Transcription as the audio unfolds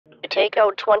take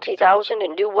out 20,000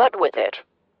 and do what with it?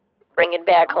 Bring it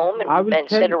back home and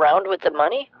sit around with the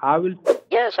money? I will.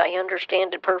 Yes, I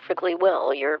understand it perfectly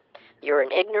well. You're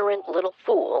an ignorant little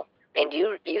fool, and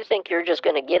you think you're just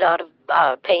going to get out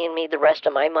of paying me the rest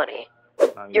of my money.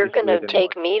 You're going to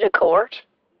take me to court?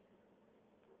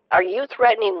 Are you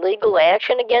threatening legal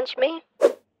action against me?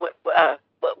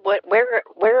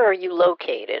 Where are you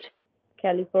located?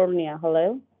 California.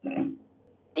 Hello?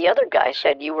 The other guy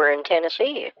said you were in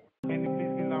Tennessee.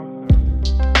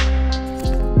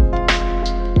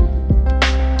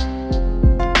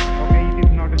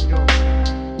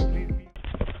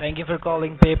 Thank you for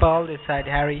calling PayPal. This side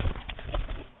Harry.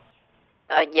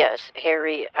 Yes,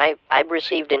 Harry, I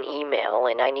received an email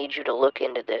and I need you to look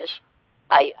into this.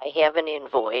 I have an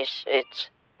invoice. It's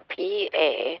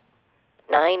PA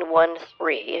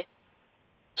 913-66252.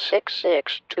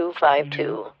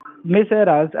 Miss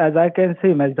Eras, as I can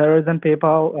see, Miss, there is a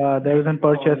PayPal, there is a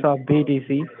purchase of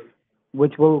BTC,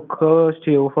 which will cost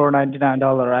you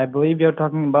 $499. I believe you're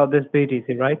talking about this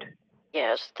BTC, right?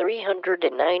 Yes,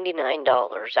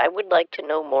 $399. I would like to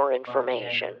know more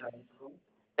information.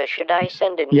 Should I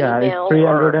send an Yeah, email? it's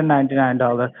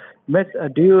 $399. Miss,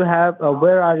 do you have,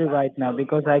 where are you right now?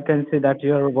 Because I can see that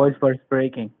your voice was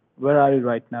breaking. Where are you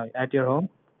right now? At your home?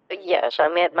 Yes,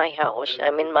 I'm at my house.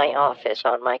 I'm in my office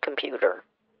on my computer.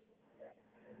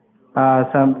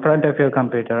 Some front of your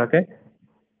computer, okay?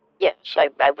 Yes,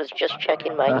 I was just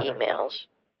checking my emails.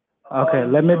 Okay,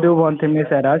 let me do one thing,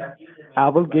 Miss Eras. I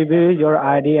will give you your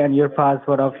ID and your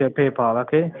password of your PayPal,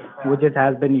 okay? Which it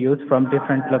has been used from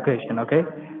different location, okay?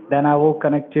 Then I will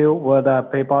connect you with a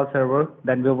PayPal server.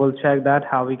 Then we will check that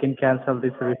how we can cancel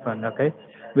this refund, okay?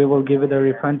 We will give you the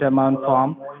refund amount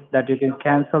form that you can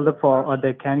cancel the form or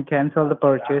they can cancel the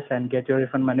purchase and get your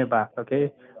refund money back,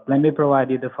 okay? Let me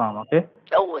provide you the form, okay?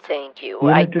 Oh, thank you.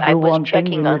 You need to I do was one thing.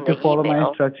 checking You on need the to follow my email,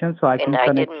 instructions so I can and I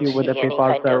connect didn't you with the see any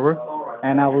PayPal kind server. of...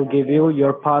 And I will give you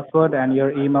your password and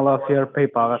your email of your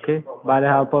PayPal, okay? By the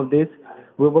help of this,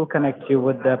 we will connect you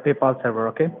with the PayPal server,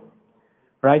 okay?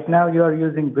 Right now you are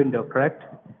using Windows, correct?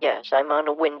 Yes, I'm on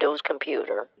a Windows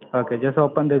computer. Okay, just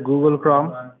open the Google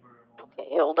Chrome. Okay,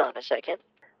 hold on a second.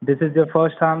 This is your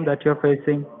first time that you're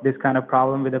facing this kind of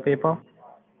problem with the PayPal?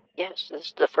 Yes, this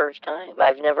is the first time.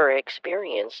 I've never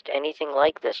experienced anything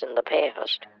like this in the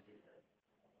past.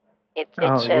 It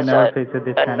Oh, you says never faced this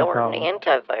a kind of Norton problem.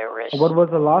 antivirus. What was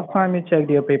the last time you checked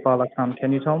your PayPal account?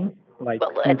 Can you tell me? Like,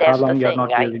 Well, since how that's the long you're thing.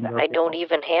 not using your I don't PayPal?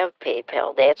 even have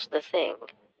PayPal. That's the thing.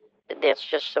 That's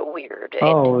just so weird.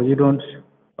 Oh, you don't.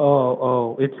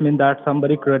 Oh, it's mean that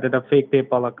somebody created a fake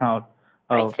PayPal account.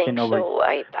 I Oh, okay, think no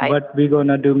worries. so. But we're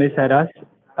gonna do, Miss Eras.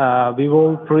 We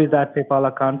will freeze that PayPal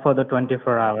account for the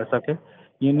 24 hours. Okay.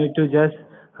 You need to just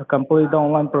complete the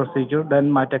online procedure. Then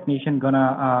my technician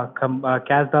gonna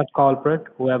catch that culprit,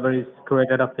 whoever is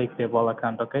created a fake PayPal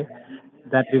account. Okay.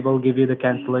 That we will give you the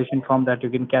cancellation form that you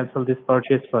can cancel this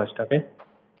purchase first. Okay.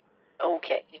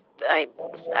 Okay.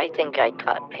 I think I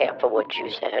caught half of what you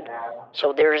said.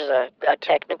 So there's a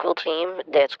technical team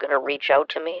that's going to reach out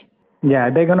to me?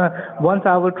 Yeah, they're gonna, once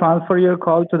I will transfer your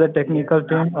call to the technical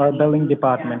team or billing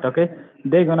department, okay?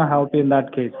 They're gonna help you in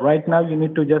that case. Right now, you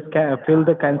need to just fill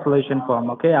the cancellation form,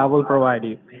 okay? I will provide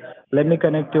you. Let me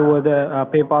connect you with the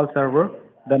PayPal server.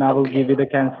 Then I will give you Okay. the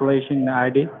cancellation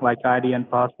ID, like ID and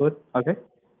password, okay?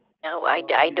 Now,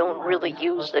 I don't really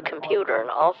use the computer an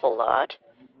awful lot.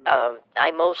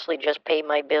 I mostly just pay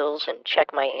my bills and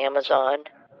check my Amazon.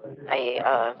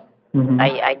 I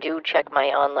I do check my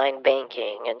online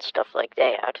banking and stuff like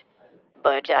that.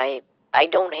 But I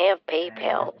don't have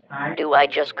PayPal. Do I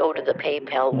just go to the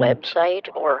PayPal website,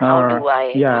 or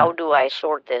Yeah. how do I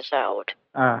sort this out?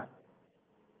 Uh,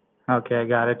 Okay, I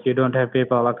got it. You don't have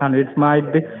PayPal account.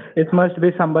 It must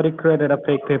be somebody created a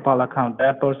fake PayPal account.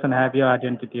 That person have your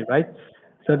identity, right?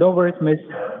 So don't worry, Miss.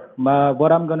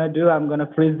 What I'm gonna do, I'm gonna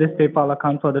freeze this PayPal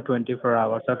account for the 24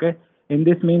 hours. Okay. In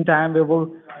this meantime, we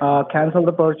will cancel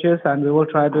the purchase and we will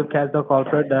try to catch the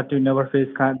culprit that you never face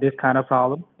this kind of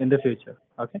problem in the future.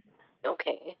 Okay.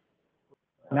 Okay.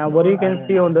 Now, what you can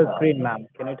see on the screen, ma'am?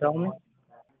 Can you tell me?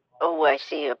 Oh, I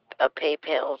see a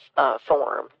PayPal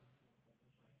form.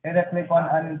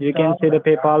 You can see the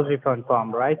PayPal refund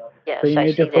form, right? So Yes, you I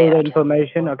need to see fill the that.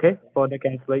 information, okay, for the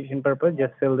cancellation purpose.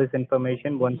 Just fill this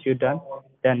information. Once you're done,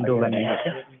 then do it.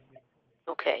 Okay.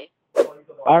 Okay.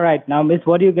 All right. Now, Miss,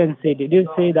 what you can see? Did you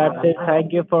see that says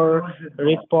thank you for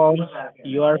response?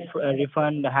 Your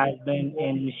refund has been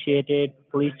initiated.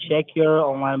 Please check your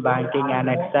online banking and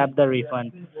accept the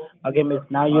refund. Okay, Miss.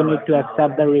 Now you need to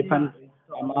accept the refund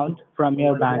amount from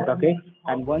your bank. Okay.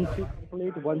 And once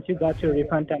you got your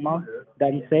refund amount,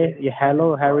 then say, yeah,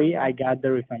 hello, Harry, I got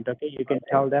the refund. Okay. You can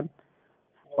tell them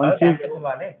Once you,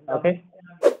 okay?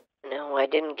 No, I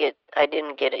didn't get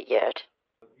it yet.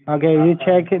 Okay, you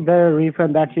check the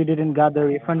refund that you didn't got the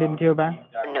refund into your bank?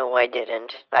 No, I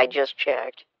didn't. I just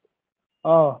checked.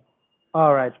 Oh,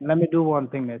 all right. Let me do one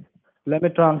thing, miss. Let me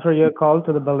transfer your call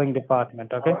to the billing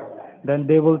department, okay? Then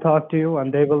they will talk to you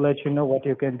and they will let you know what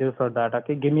you can do for that,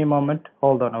 okay? Give me a moment.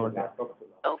 Hold on over there.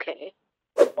 Okay.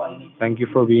 Thank you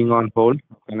for being on hold.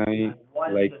 Can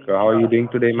how are you doing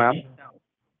today, ma'am?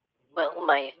 Well,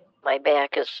 my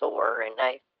back is sore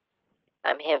and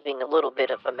I'm having a little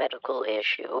bit of a medical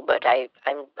issue, but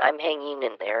I'm hanging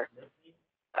in there.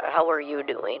 How are you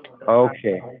doing?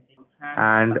 Okay.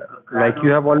 And you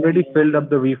have already filled up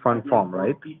the refund form,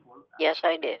 right? Yes,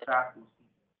 I did.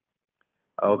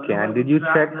 Okay. And did you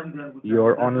check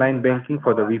your online banking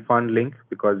for the refund link?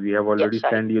 Because we have Yes, already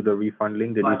sent you the refund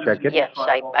link. Did you check it? yes,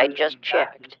 I just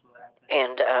checked,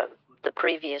 and the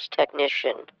previous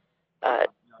technician uh,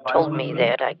 told me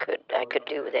that I could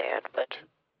do that, but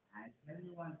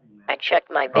I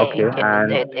checked my Okay. bank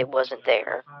and And it wasn't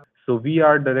there. so we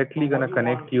are directly going to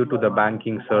connect you to the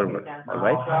banking server, all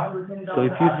right? So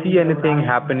if you see anything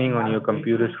happening on your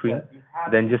computer screen,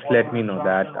 then just let me know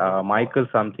that, Michael,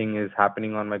 something is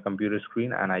happening on my computer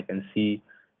screen and I can see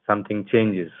something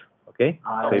changes, okay?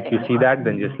 So if you Okay. see that,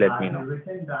 then just let me know.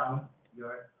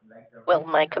 Well,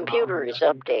 my computer is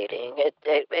updating.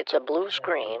 It's a blue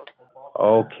screen.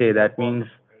 Okay, that means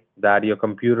that your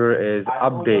computer is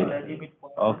updated.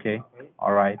 Okay,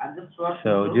 all right.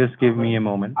 So just give me a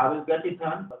moment.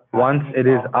 Once it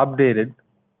is updated,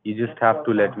 you just have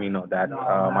to let me know that,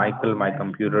 Michael, my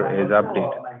computer is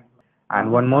updated.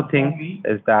 And one more thing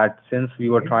is that since we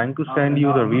were trying to send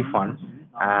you the refund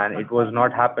and it was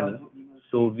not happening,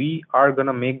 so we are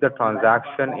gonna make the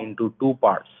transaction into two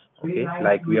parts. Okay,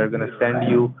 like we are gonna send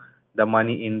you the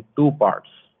money in two parts.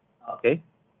 Okay.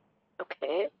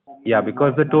 Okay. Yeah,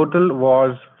 because the total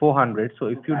was 400. So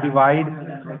if you divide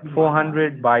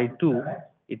 400 by 2,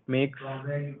 it makes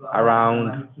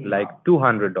around like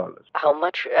 $200. How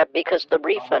much? Because the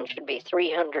refund should be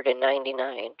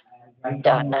 399.99.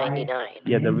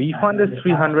 Yeah, the refund is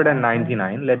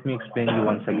 399. Let me explain you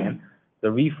once again.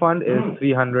 The refund is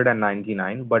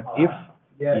 399, but if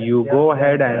you go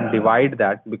ahead and divide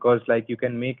that, because like you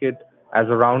can make it as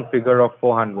a round figure of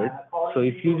 400. So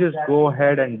if you just go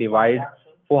ahead and divide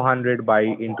 400 by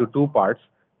into two parts,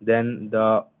 then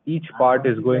the each part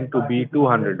is going to be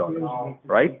 $200,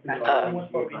 right? Uh,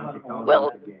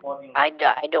 well, I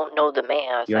don't know the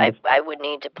math. You I understand? would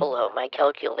need to pull out my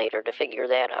calculator to figure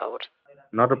that out.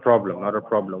 Not a problem, not a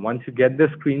problem. Once you get the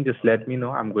screen, just let me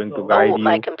know. I'm going to guide Oh,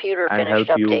 my you computer and finished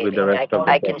help you with the updating. rest of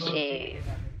the I can process. see.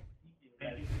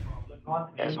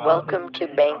 Yes, welcome to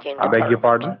banking I beg your department.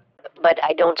 pardon? But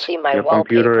I don't see my Your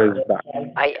computer wallpaper. is back.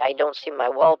 I don't see my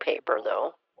wallpaper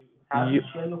though. You,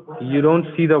 you don't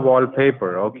see the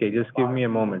wallpaper. Okay, just give me a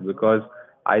moment because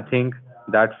I think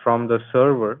that from the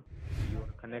server you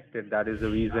are connected. That is the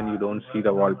reason you don't see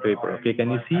the wallpaper. Okay,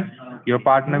 can you see? Your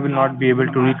partner will not be able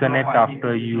to reconnect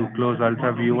after you close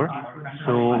Ultra Viewer.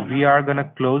 So we are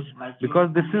gonna close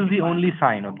because this is the only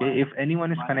sign. Okay, if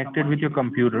anyone is connected with your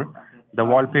computer, the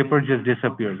wallpaper just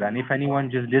disappears, and if anyone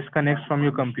just disconnects from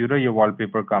your computer, your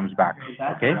wallpaper comes back.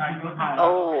 Okay, so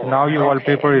Oh, now your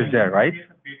wallpaper okay. is there, right?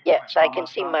 Yes, I can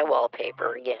see my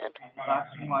wallpaper again.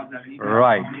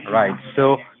 Right, right.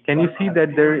 So can you see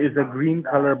that there is a green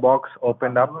color box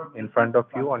opened up in front of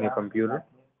you on your computer?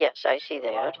 Yes, I see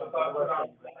that.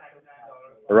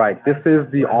 Right. This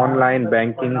is the online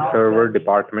banking server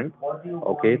department.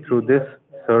 Okay. Through this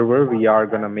server, we are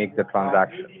going to make the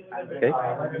transaction. Okay.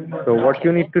 So what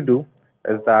you Okay. need to do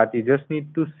is that you just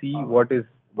need to see what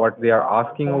they are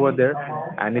asking over there.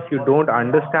 And if you don't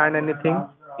understand anything,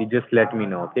 you just let me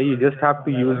know. Okay. You just have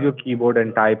to use your keyboard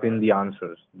and type in the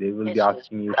answers. They will be This is,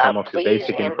 asking you some of your please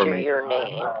basic enter information. your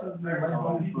name.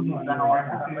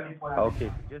 Okay,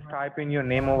 so just type in your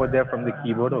name over there from the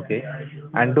keyboard, okay?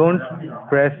 And don't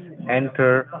press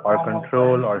enter or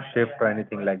control or shift or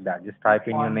anything like that. Just type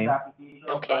in your name.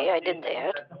 Okay, I did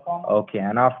that. Okay,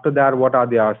 and after that, what are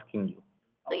they asking you?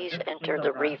 Please enter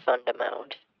the refund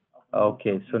amount.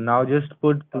 Okay, so now just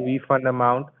put the refund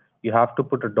amount. You have to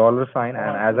put a dollar sign,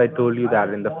 and as I told you that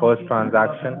in the first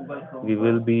transaction, we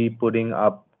will be putting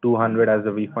up 200 as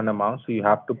the refund amount. So you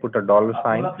have to put a dollar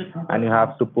sign, and you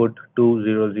have to put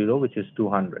 200, which is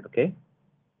 200. Okay?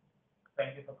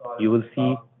 You will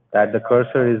see that the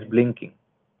cursor is blinking.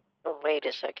 Oh, wait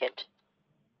a second.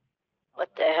 What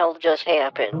the hell just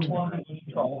happened?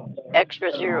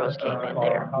 Extra zeros came in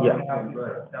there. Yeah.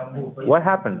 What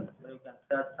happened?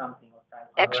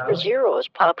 Extra zeros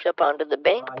popped up onto the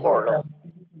bank portal.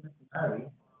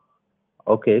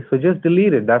 Okay, so just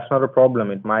delete it. That's not a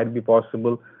problem. It might be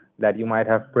possible that you might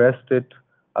have pressed it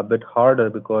a bit harder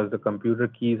because the computer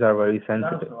keys are very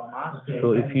sensitive.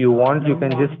 So if you want, you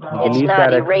can just It's delete not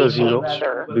that extra erasing, zero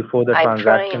sir. before the I'm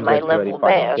trying transaction my gets level verified,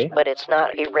 best, okay? but it's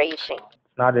not erasing.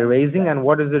 It's not erasing, and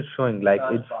what is it showing? Like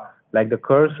it's like the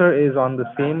cursor is on the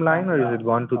same line or is it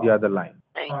gone to the other line?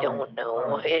 I don't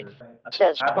know. It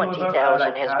says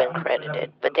 20,000 has been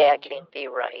credited, but that can't be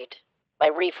right. My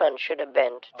refund should have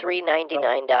been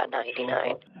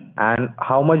 399.99. And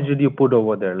how much did you put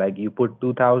over there? Like you put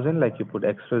 2000, like you put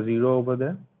extra zero over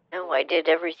there? No, I did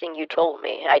everything you told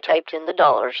me. I typed in the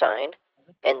dollar sign,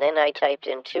 and then I typed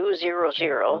in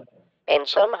 200, and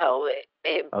somehow it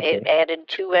Okay. added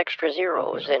two extra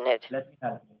zeros in it.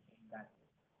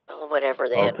 Well, whatever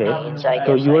that Okay. means, I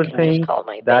So guess you I were can just saying call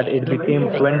my that it bank and became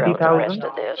figure out the rest 20,000?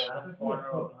 of this.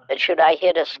 And should I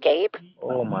hit escape?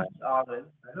 Oh my.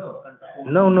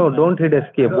 No, no, don't hit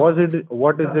escape. What is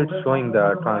it showing,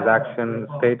 the transaction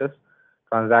status?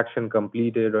 Transaction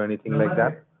completed or anything like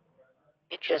that?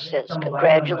 It just says,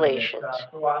 congratulations.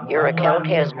 Your account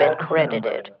has been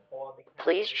credited.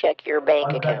 Please check your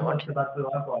bank account.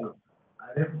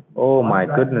 Oh my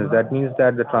goodness, that means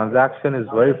that the transaction is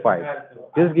verified.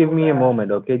 Just give me a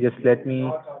moment, okay? Just let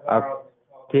me uh,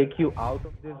 take you out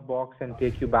of this box and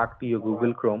take you back to your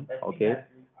Google Chrome, okay?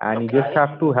 And you just Okay.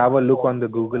 have to have a look on the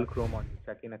Google Chrome on your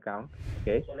checking account,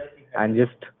 okay? And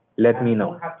just let me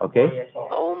know, okay?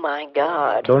 Oh my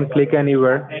God. Don't click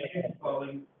anywhere.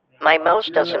 My mouse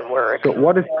doesn't work. So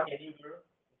what is,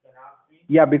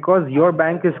 yeah, because your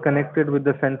bank is connected with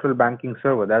the central banking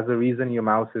server. That's the reason your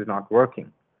mouse is not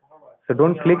working. So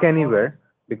don't click anywhere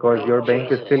because Oh, your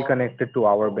bank is Jesus. still connected to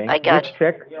our bank. I Just got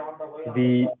check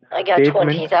the I got statement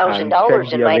twenty thousand and check dollars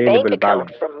the in my bank available account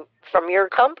balance. from your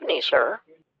company, sir.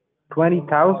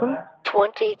 20,000?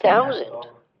 20,000.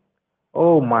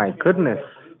 Oh my goodness.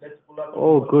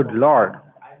 Oh good Lord.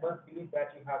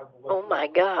 Oh my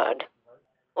God.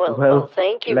 Well, Well,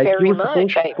 thank you like you very were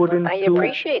supposed much. to put in I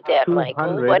appreciate that,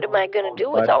 Michael. 200, What am I going to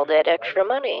do with but all that extra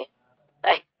money?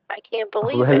 I can't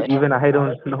believe well, it. even I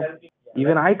don't know.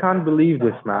 Even I can't believe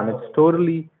this, ma'am. It's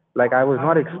totally like I was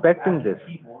not expecting this.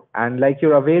 And like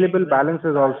your available balance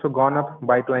has also gone up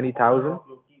by 20,000.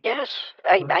 Yes,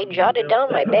 I jotted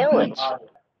down my balance.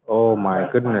 Oh my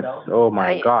goodness. Oh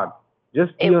my I God.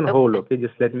 Just be it on it, hold, okay?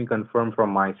 Just let me confirm from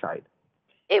my side.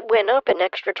 it went up an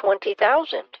extra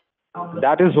 20,000.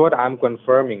 That is what I'm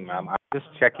confirming, ma'am. I'm just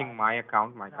checking my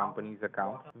account, my company's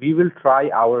account. We will try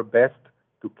our best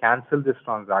to cancel this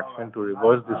transaction, to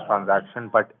reverse this transaction,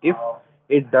 but if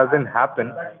it doesn't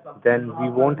happen, then we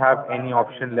won't have any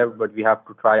option left, but we have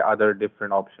to try other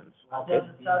different options. Okay?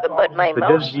 But my So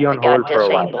just mouse be on got hold for a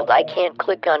disabled. while. I can't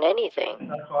click on anything.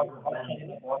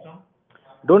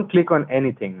 Don't click on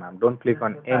anything, ma'am. Don't click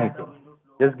on anything.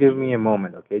 Just give me a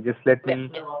moment, okay? Just let D-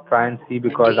 me try and see Do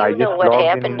because I you just know what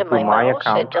logged happened to into my my mouse?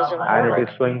 account It doesn't and it is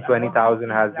work. showing 20,000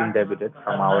 has been debited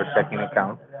from our checking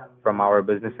account, from our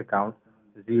business account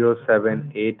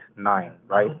 0789,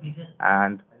 right?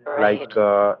 And like Right.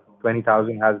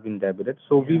 20,000 has been debited.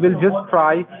 So we will just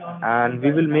try and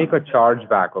we will make a charge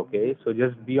back, okay? So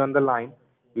just be on the line.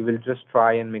 We will just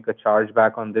try and make a charge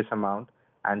back on this amount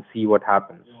and see what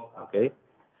happens, okay?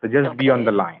 So just be on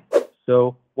the Okay. line.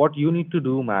 So what you need to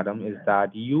do, madam, is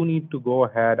that you need to go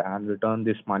ahead and return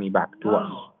this money back to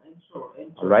us.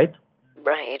 All right?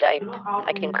 Right.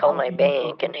 I can call my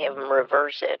bank and have them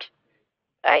reverse it.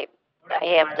 I I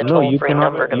have the No, you toll-free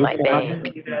number cannot. to You my cannot.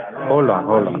 bank. Hold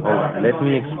on. Let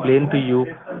me explain to you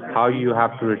how you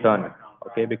have to return it.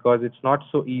 Okay? Because it's not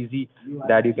so easy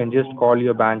that you can just call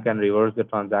your bank and reverse the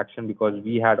transaction because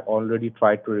we had already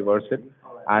tried to reverse it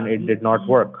and it did not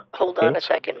work. Hold on Okay? a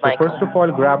second, So first Michael. of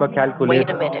all, grab a Wait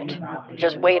a calculator. minute.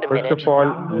 Just wait a First of minute. all,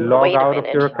 log Wait a out of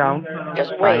your minute. account,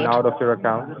 Just sign wait. out of your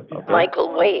account, okay,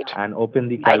 Michael, wait. and open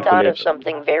the I thought of calculator.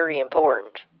 something very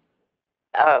important.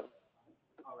 Uh,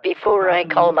 Before I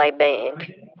call my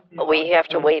bank, we have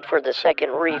to wait for the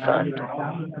second refund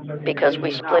because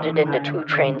we split it into two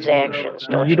transactions,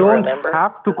 You don't you don't remember?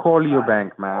 have to call your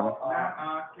bank, ma'am.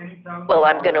 Well,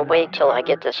 I'm going to wait till I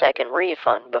get the second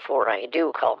refund before I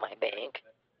do call my bank.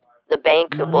 The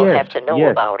bank will Yes, have to know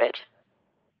yes. about it.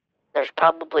 There's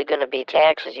probably going to be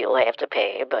taxes you'll have to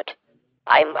pay, but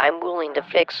I'm willing to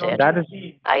fix it. That is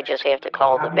I just have to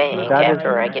call the bank that is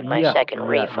after I get my second yeah.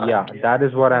 refund. That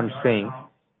is what I'm saying.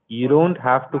 You don't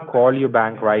have to call your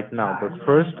bank right now, but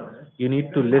first you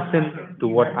need to listen to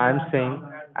what I'm saying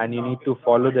and you need to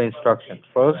follow the instructions.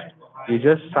 First, you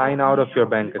just sign out of your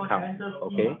bank account,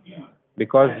 okay?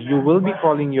 Because you will be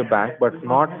calling your bank, but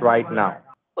not right now.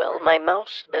 Well, my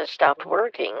mouse stopped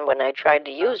working when I tried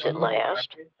to use it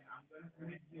last.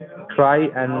 Try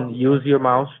and use your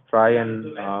mouse. Try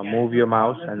and move your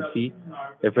mouse and see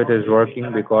if it is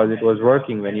working, because it was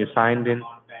working when you signed in.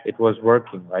 It was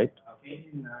working, right?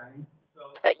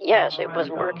 Yes, it was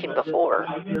working before.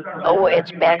 Oh,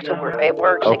 it's back to work. It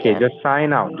works Okay, again. just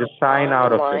sign out. Just sign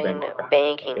out of your bank Online account.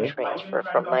 banking Okay. transfer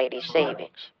from Mighty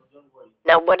Savings.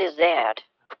 Now, what is that?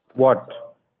 What?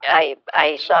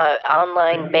 I saw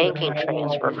online banking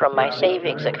transfer from my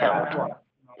savings account.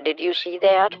 Did you see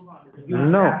that?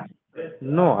 No,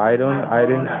 no, I don't. I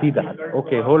didn't see that.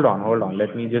 Okay, hold on, hold on.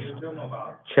 Let me just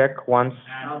check once.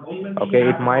 Okay,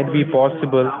 it might be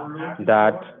possible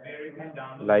that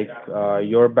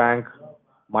your bank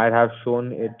might have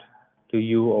shown it to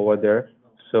you over there.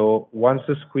 So once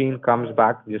the screen comes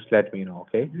back, just let me know,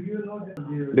 okay?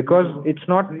 Because it's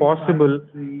not possible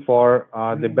for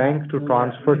the bank to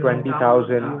transfer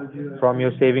 20,000 from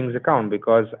your savings account,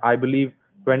 because I believe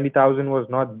 20,000 was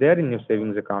not there in your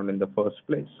savings account in the first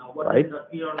place, right?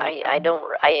 I don't.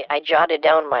 I jotted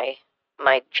down my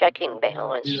checking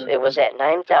balance. It was at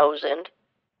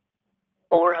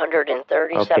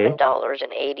Okay.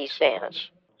 $9,437.80.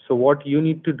 So what you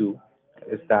need to do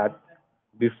is that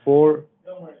before,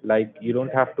 you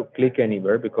don't have to click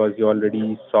anywhere because you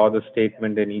already saw the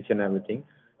statement and each and everything.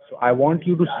 So I want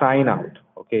you to sign out,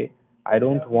 okay? I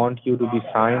don't want you to be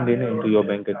signed in into your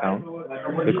bank account,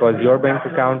 because your bank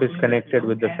account is connected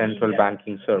with the central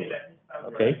banking server,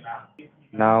 okay?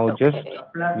 Now just Okay,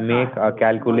 make a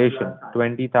calculation,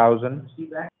 20,000,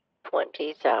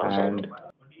 20,000. and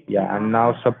yeah, and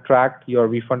now subtract your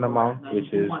refund amount,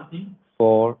 which is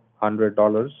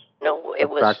 $400. No, Subtract it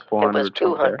was 400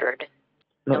 from there. 200.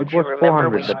 No, it Don't you was remember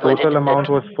 400. The total amount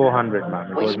was 400,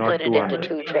 ma'am. It we was not split it into 200,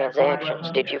 two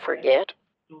transactions? Did you forget?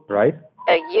 right?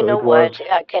 You So know it was,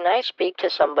 what? Can I speak to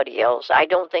somebody else? I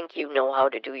don't think you know how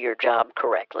to do your job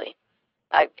correctly.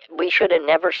 We should have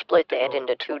never split that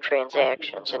into two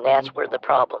transactions, and that's where the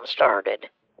problem started.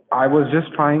 I was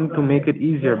just trying to make it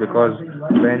easier, because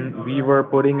when we were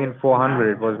putting in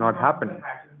 400, it was not happening.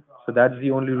 So that's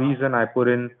the only reason I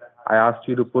asked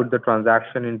you to put the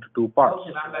transaction into two parts.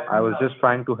 I was just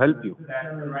trying to help you.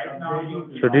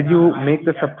 So did you make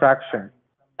the subtraction?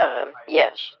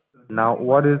 Yes, Now,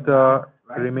 what is the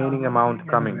remaining amount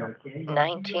coming up?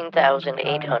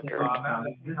 19,800.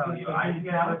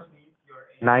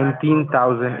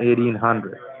 19,000,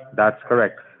 1,800. That's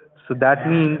correct. So that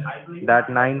means that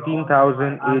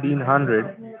 19,000,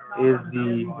 1,800 is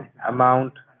the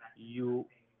amount you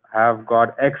have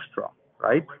got extra,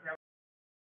 right?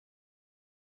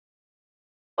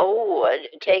 Oh,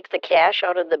 take the cash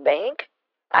out of the bank?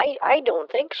 I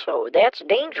don't think so. That's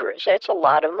dangerous. That's a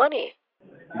lot of money.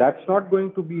 That's not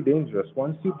going to be dangerous.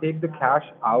 Once you take the cash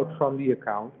out from the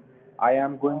account, I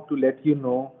am going to let you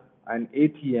know an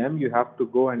ATM. You have to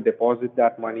go and deposit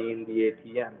that money in the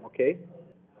ATM, okay?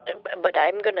 But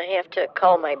I'm gonna have to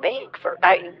call my bank for.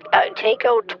 I take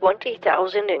out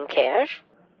 20,000 in cash.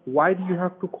 Why do you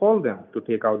have to call them to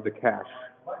take out the cash?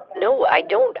 No, I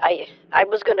don't. I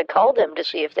was gonna call them to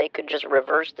see if they could just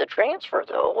reverse the transfer,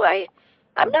 though.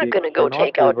 I'm not They gonna go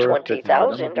take cannot out reverse it,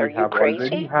 madam. 20,000. Are We you have already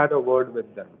crazy? had a word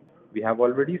with them. We have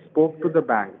already spoke to the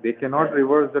bank. They cannot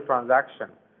reverse the transaction.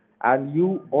 And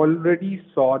you already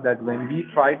saw that when we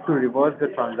tried to reverse the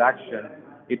transaction,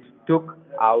 it took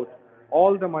out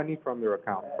all the money from your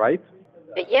account, right?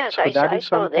 Yes, So that I is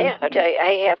saw something that.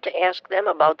 I have to ask them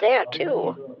about that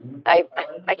too. I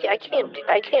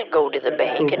can't go to the so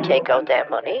bank and take out that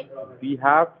money. we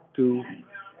have to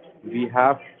we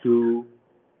have to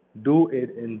do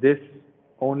it in this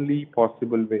only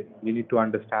possible way. You need to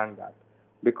understand that.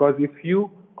 Because if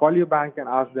you call your bank and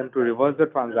ask them to reverse the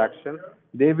transaction,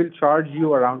 they will charge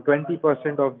you around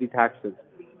 20% of the taxes.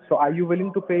 So are you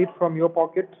willing to pay it from your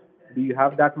pocket? Do you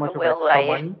have that much of Well, extra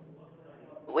money?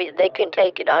 they can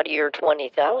take it out of your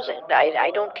 20,000.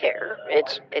 I don't care.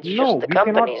 It's No, just the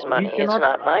company's money. It's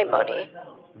not my money.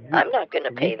 we, I'm not gonna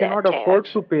we pay that cannot afford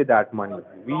tax. to pay that money.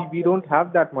 We don't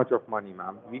have that much of money,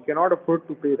 ma'am. We cannot afford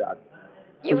to pay that.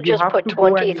 So You you just have put to go and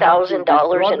twenty you have to thousand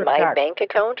dollars withdraw in the my tax. bank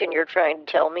account, and you're trying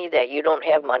to tell me that you don't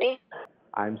have money?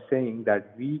 I'm saying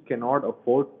that we cannot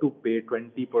afford to pay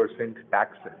 20%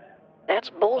 taxes. That's Why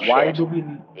bullshit. do we?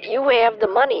 You have the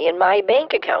money in my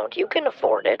bank account. You can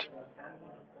afford it.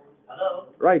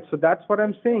 Right, so that's what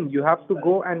I'm saying. You have to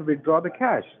go and withdraw the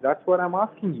cash. That's what I'm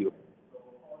asking you.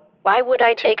 Why would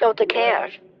I take out the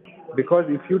cash? Because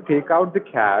if you take out the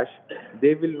cash,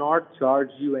 they will not charge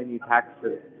you any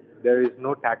taxes. There is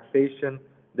no taxation,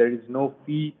 there is no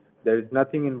fee, there is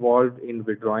nothing involved in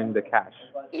withdrawing the cash.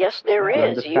 Yes, there You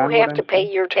is. You understand what have to I'm pay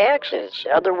saying? your taxes.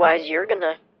 Otherwise,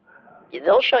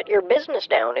 they'll shut your business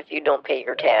down if you don't pay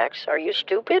your tax. Are you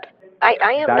stupid?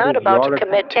 I am That not is about to your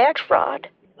commit account. tax fraud.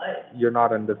 You're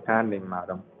not understanding,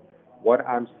 madam. What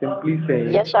I'm simply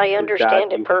saying Yes, I is that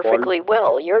understand it you fall. perfectly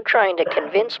well. You're trying to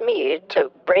convince me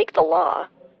to break the law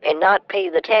and not pay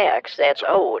the tax that's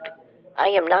owed. I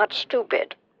am not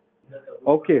stupid.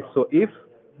 Okay, so if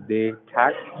they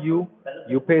tax you,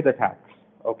 you pay the tax.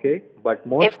 Okay, but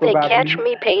most If they catch probably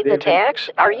me paying they the will. tax,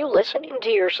 are you listening to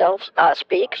yourself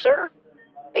speak, sir?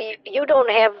 You don't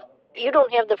have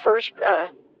the first.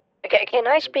 Can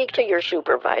I speak to your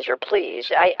supervisor,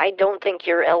 please? I don't think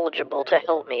you're eligible to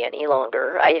help me any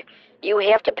longer. You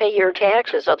have to pay your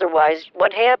taxes, otherwise,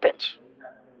 what happens?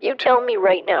 You tell me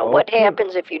right now, what Okay,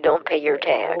 happens if you don't pay your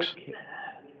tax? okay.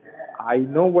 I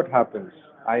know what happens.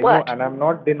 I know, What? and I'm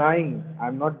not denying.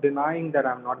 I'm not denying that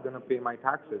I'm not going to pay my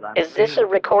taxes. I'm Is this a saying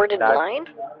recorded that line?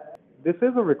 this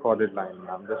is a recorded line,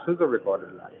 ma'am. This is a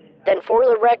recorded line. Then for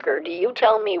the record, you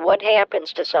tell me what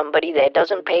happens to somebody that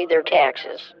doesn't pay their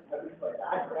taxes.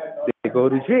 They go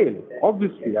to jail.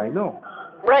 Obviously, I know.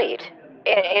 Right.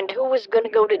 And who is going to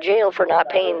go to jail for not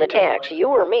paying the tax? You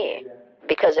or me?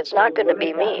 Because it's not going to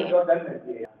be me.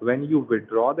 When you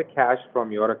withdraw the cash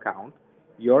from your account,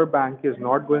 your bank is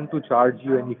not going to charge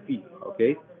you any fee,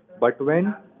 okay? But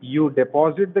when you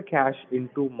deposit the cash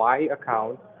into my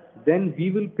account, then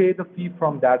we will pay the fee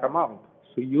from that amount.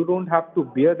 So you don't have to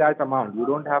bear that amount. You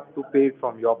don't have to pay it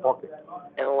from your pocket.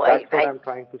 No, That's what I'm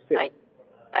trying to say. I,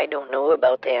 I don't know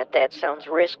about that. That sounds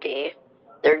risky.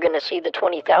 They're going to see the That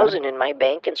 20,000 in my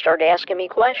bank and start asking me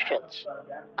questions.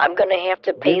 I'm going to have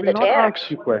to they pay will the not ask tax.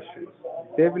 you questions.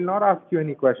 They will not ask you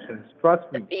any questions.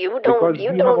 Trust me, You because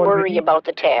don't worry about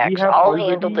the we tax. have I'll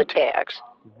handle the already, tax.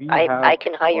 we I have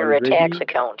can hire a tax already,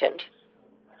 accountant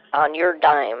on your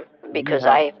dime we because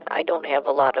have. I don't have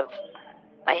a lot of.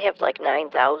 I have like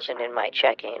 9,000 in my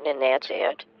checking and that's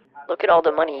it. Look at all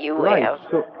the money you Right. have.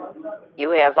 So,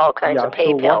 You have all kinds yeah, of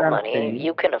so what PayPal I'm money. saying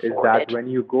You can is afford that it. when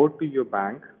you go to your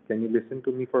bank, can you listen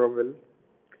to me for a while?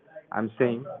 I'm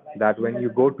saying that when you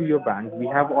go to your bank, we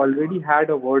have already had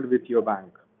a word with your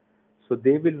bank. So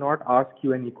they will not ask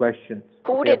you any questions,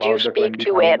 Who okay, did you about the speak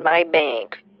to at 20,000, my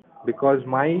bank? because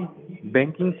my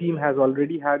banking team has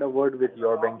already had a word with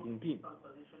your banking team.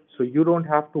 So you don't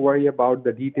have to worry about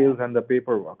the details and the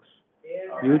paperwork.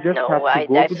 You just No, have to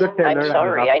go to the I'm teller and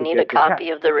you sorry. have I to need a get the cash. copy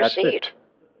of the That's it. receipt.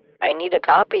 I need a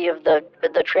copy of the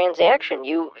transaction.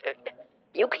 You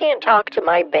can't talk to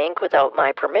my bank without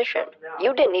my permission.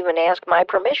 You didn't even ask my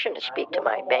permission to speak to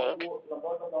my bank.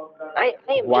 I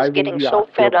am Why just will getting we so ask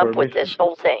your fed up with this permission?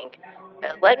 whole thing.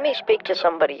 Let me speak to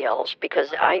somebody else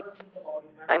because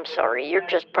I'm sorry. You're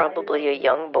just probably a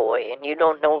young boy and you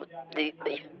don't know the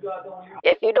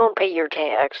if you don't pay your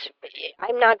tax,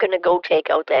 I'm not going to go take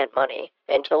out that money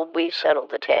until we settle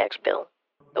the tax bill.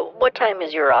 What time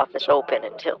is your office open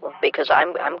until? Because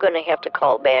I'm going to have to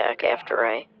call back after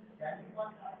I.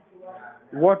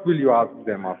 What will you ask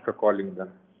them after calling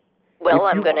them? Well,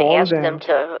 If I'm you going to call ask them them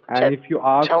and to if you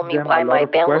ask tell me them a why lot my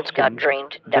of balance got questions,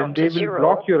 drained then down they to will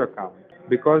block zero. your account,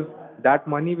 because that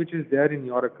money which is there in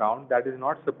your account, that is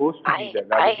not supposed to be there.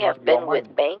 That I is not have your been money.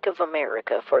 with Bank of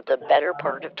America for the better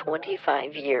part of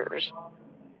 25 years.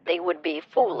 They would be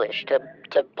foolish to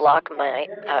block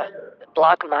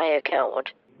my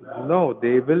account. No,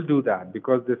 they will do that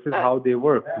because this is Uh, how they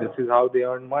work. This is how they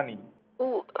earn money.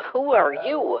 who are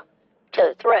you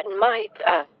to threaten my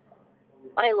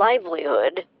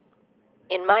livelihood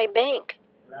in my bank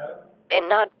and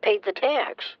not pay the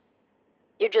tax?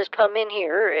 You just come in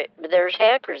here, there's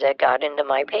hackers that got into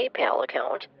my PayPal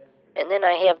account, and then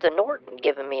I have the Norton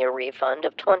giving me a refund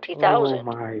of Oh 20,000.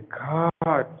 my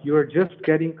God, you're just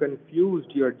getting confused.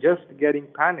 You're just getting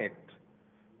panicked.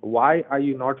 Why are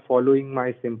you not following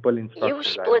my simple You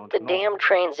instructions? I split don't the know. damn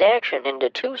transaction into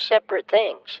two separate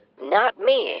things, not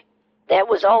me. That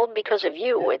was all because of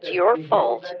you. It's your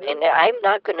fault, and I'm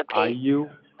not going to Are pay. you?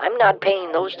 I'm not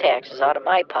paying those taxes out of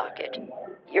my pocket.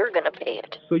 You're going to pay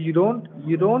it. So you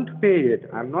don't pay it.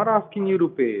 I'm not asking you to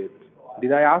pay it.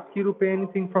 Did I ask you to pay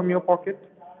anything from your pocket?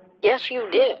 Yes, you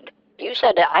did. You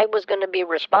said that I was going to be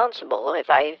responsible if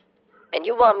I, and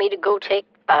you want me to go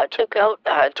took out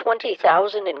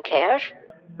 20,000 in cash?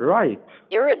 Right.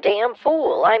 You're a damn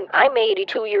fool. I'm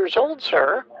 82 years old,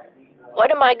 sir.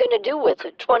 What am I going to do with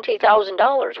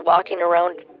 $20,000 walking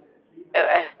around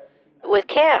uh, with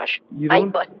cash? You I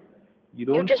don't but you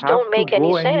you don't just have don't to make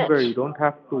any go anywhere. sense. You don't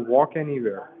have to walk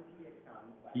anywhere.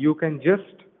 You can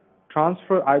just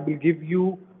transfer. I will give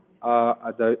you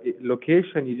the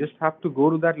location. You just have to go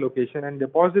to that location and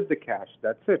deposit the cash.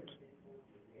 That's it.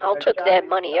 I'll take that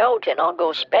money out and I'll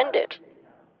go spend it.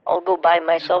 I'll go buy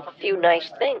myself a few nice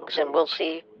things and we'll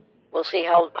see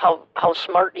how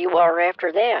smart you are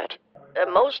after that.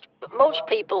 Most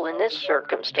people in this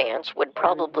circumstance would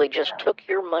probably just took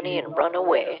your money and run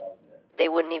away. They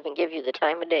wouldn't even give you the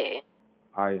time of day.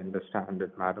 I understand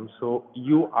it, madam. So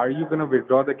are you gonna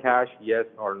withdraw the cash, yes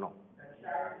or no?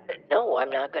 No, I'm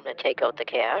not going to take out the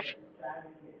cash.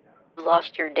 You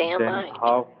lost your damn Then mind.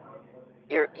 how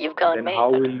You've gone then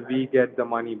how mad. will we get the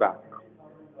money back?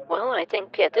 Well, I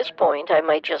think at this point I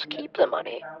might just keep the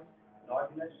money.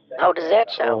 How does that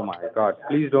Oh sound? my God,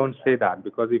 please don't say that,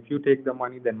 because if you take the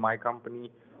money, then my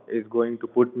company is going to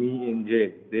put me in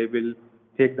jail. They will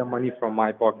take the money from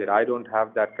my pocket. I don't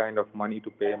have that kind of money to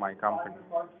pay my company.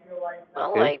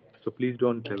 Well, Okay? I So please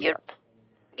don't tell get that.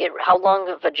 get. How long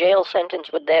of a jail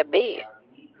sentence would that be?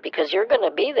 Because you're going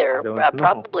to be I there don't know.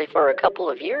 probably for a couple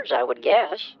of years, I would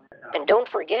guess. And don't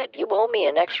forget, you owe me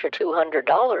an extra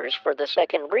 $200 for the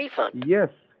second refund. Yes,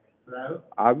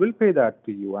 I will pay that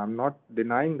to you. I'm not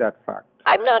denying that fact.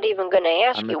 I'm not even going to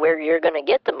ask I'm you where you're going to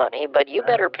get the money, but you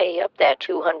better pay up that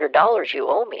 $200 you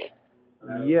owe me.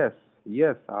 Yes,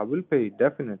 yes, I will pay,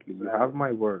 definitely. You have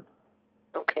my word.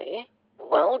 Okay.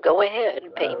 Well, go ahead.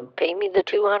 Pay me the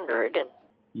 200 and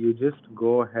You just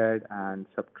go ahead and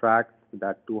subtract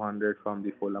that 200 from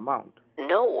the full amount.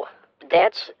 no,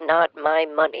 that's not my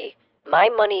money. My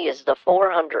money is the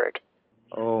 400.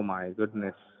 Oh my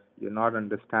goodness. You're not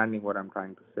understanding what I'm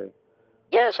trying to say.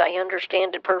 Yes, I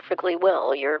understand it perfectly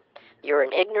well. You're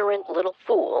an ignorant little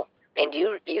fool, and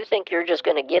you think you're just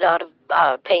going to get out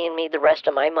of paying me the rest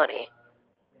of my money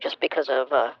just because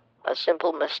of a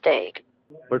simple mistake.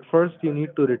 But first you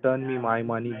need to return me my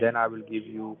money, then I will give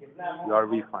you your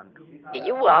refund.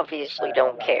 You obviously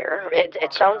don't care.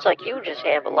 It sounds like you just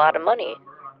have a lot of money.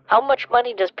 How much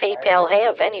money does PayPal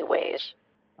have, anyways?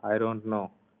 I don't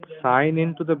know. Sign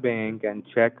into the bank and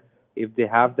check if they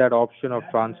have that option of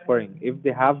transferring. If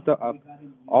they have the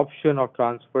option of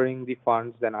transferring the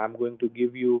funds, then I'm going to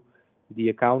give you the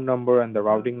account number and the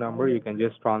routing number. You can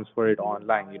just transfer it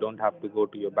online. You don't have to go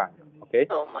to your bank. Okay?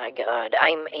 Oh my God,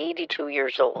 I'm 82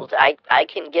 years old. I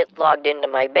can get logged into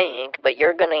my bank, but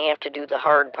you're gonna have to do the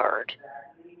hard part.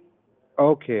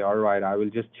 Okay, all right. I will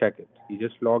just check it. You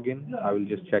just log in. I will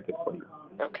just check it for you.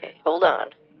 Okay, hold on.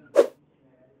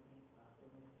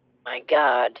 My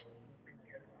God.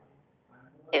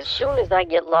 As soon as I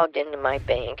get logged into my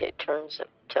bank, it turns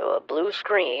to a blue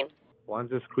screen. Once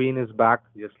the screen is back,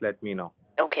 just let me know.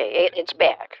 Okay, it's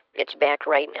back. It's back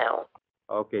right now.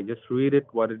 Okay, just read it,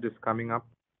 what it is coming up.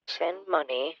 Send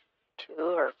money to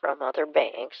or from other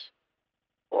banks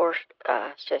or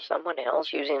to someone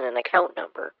else using an account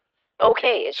number.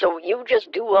 Okay, so you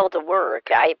just do all the work.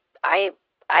 I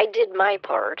I did my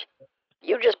part.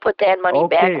 You just put that money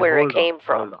back Okay, where it hold on, came hold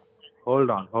from. on, hold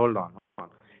on, hold on, hold on.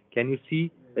 Can you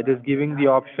see it is giving the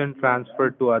option transfer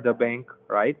to other bank,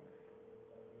 right?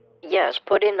 Yes,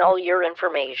 put in all your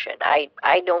information.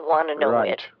 I don't want to know Right.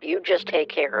 it. You just take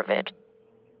care of it.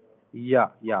 Yeah,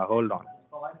 yeah, hold on.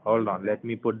 Hold on, let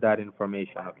me put that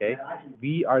information, okay?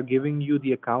 We are giving you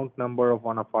the account number of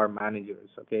one of our managers,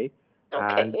 okay?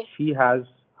 And Okay.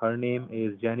 her name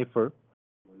is Jennifer.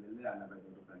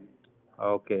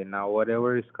 Okay, now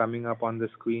whatever is coming up on the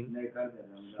screen,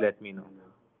 just let me know.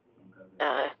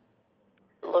 Uh,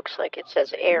 looks like it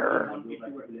says error.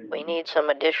 We need some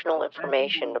additional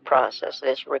information to process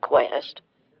this request.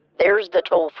 There's the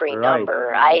toll-free Right.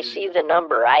 number. I see the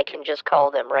number. I can just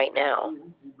call them right now.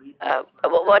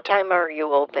 What time are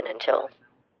you open until?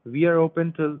 We are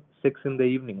open till 6 in the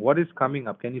evening. What is coming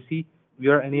up? Can you see? We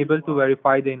are unable to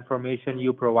verify the information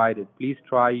you provided. Please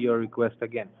try your request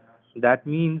again. That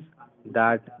means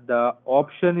that the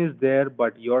option is there,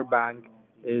 but your bank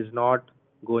is not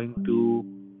going to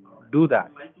do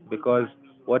that, because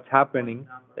what's happening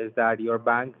is that your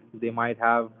bank, they might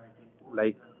have,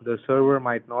 like, the server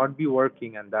might not be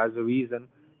working, and that's the reason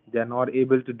they're not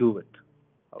able to do it.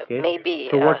 Okay? Maybe,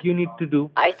 So what you need to do,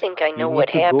 I think I you know what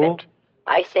need to go. happened.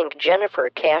 I think Jennifer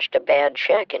cashed a bad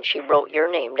check and she wrote your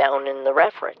name down in the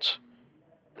reference.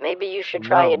 Maybe you should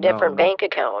try a No, no, different no. bank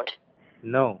account.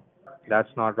 No,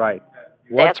 that's not right.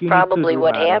 That's What you need to probably do,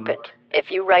 what madam, happened.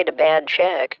 If you write a bad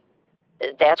check,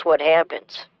 that's what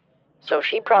happens. So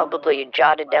she probably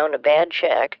jotted down a bad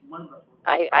check.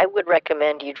 I would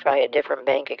recommend you try a different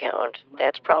bank account.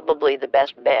 That's probably the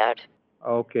best bet.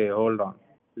 okay, hold on.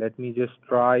 Let me just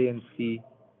try and see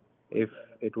if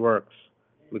it works.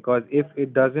 Because if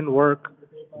it doesn't work,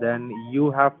 then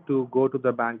you have to go to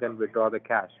the bank and withdraw the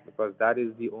cash, because that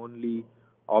is the only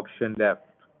option left.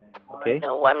 Okay?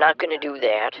 No, I'm not going to do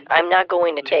that. I'm not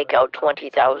going to take out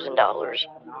 $20,000.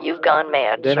 You've gone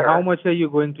mad, Then how sir. much are you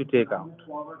going to take out?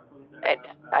 I,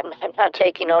 I'm not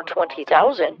taking out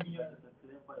 20,000.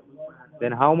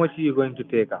 Then how much are you going to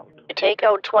take out? take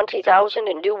out 20,000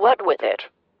 and do what with it?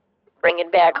 Bring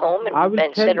it back home I will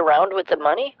and tell sit you. around with the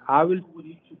money? I will.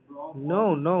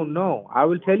 No, no, no. I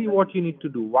will tell you what you need to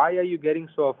do. Why are you getting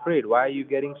so afraid? Why are you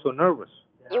getting so nervous?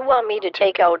 You want me to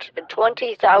take out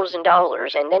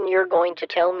 $20,000 and then you're going to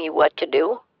tell me what to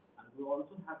do?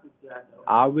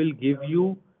 I will give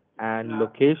you an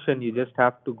location. You just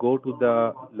have to go to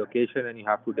the location and you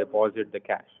have to deposit the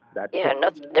cash. That's Yeah,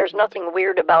 it. there's nothing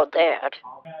weird about that.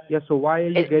 Yeah, so why are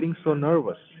you It, getting so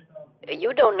nervous?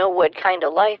 you don't know what kind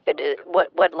of life it is,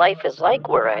 what life is like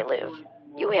where I live.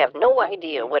 You have no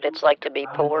idea what it's like to be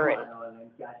poor and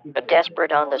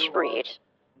desperate on the street,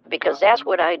 because that's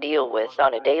what I deal with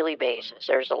on a daily basis.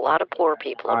 There's a lot of poor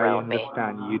people I around me,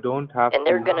 understand. You don't have and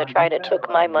they're to. gonna try to took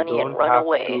my You money and don't run have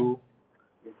away. to.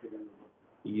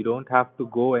 You don't have to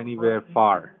go anywhere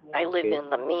far. I live Okay? in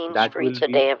the mean That will streets of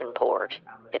be. Davenport.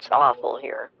 It's awful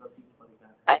here.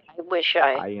 I wish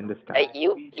I understand.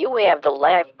 you have the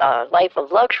life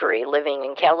of luxury living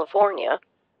in California,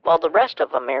 while the rest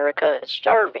of America is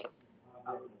starving.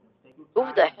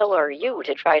 Who the hell are you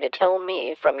to try to tell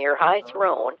me from your high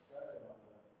throne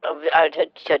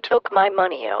to took my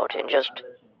money out and just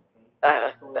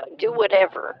uh, do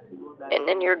whatever, and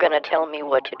then you're gonna tell me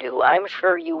what to do? I'm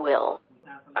sure you will.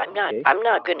 Okay? I'm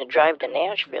not gonna drive to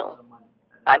Nashville.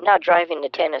 I'm not driving to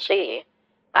Tennessee.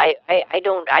 I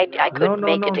don't I No, couldn't no,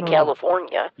 make no, it to no, no.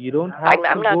 California. You don't have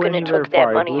I'm to not go gonna anywhere took that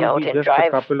far. It money will be out and just a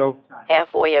drive couple of.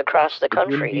 halfway across the It will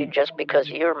country be. just because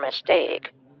of your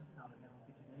mistake.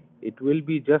 It will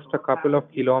be just a couple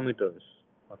of kilometers.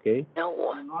 Okay?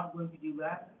 No,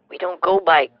 we don't go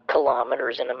by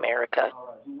kilometers in America.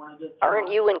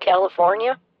 Aren't you in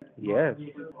California? Yes.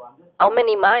 How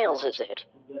many miles is it?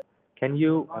 Can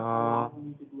you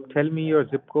tell me your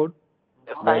zip code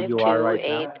where Five you are two right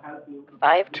eight now?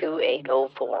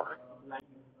 52804.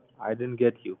 I didn't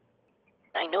get you.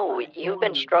 I know you've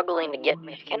been struggling to get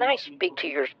me. Can I speak to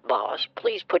your boss?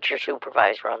 Please put your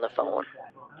supervisor on the phone.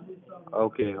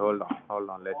 Okay, hold on, hold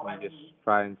on. Let me just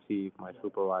try and see if my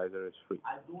supervisor is free.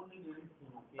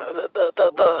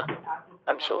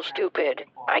 I'm so stupid.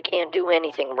 I can't do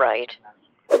anything right.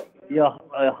 Yeah,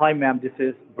 hi ma'am. This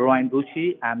is Brian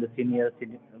Bucci. I'm the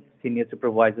senior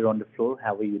supervisor on the floor.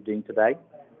 How are you doing today?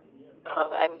 Uh,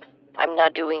 I'm I'm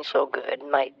not doing so good.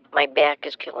 My back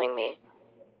is killing me.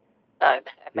 I'm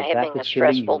Your back having is a killing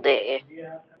stressful you. day.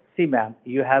 See, ma'am,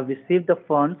 you have received the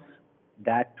funds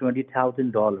that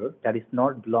 $20,000 that is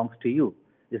not belongs to you.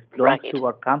 This belongs Right. to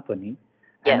our company,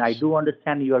 and I Yes. do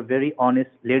understand you are very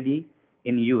honest lady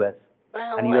in U.S.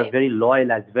 and Well, you are very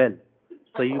loyal as well.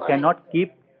 So well, I,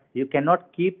 you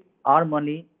cannot keep our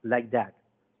money like that.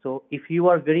 So if you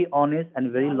are very honest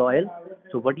and very loyal,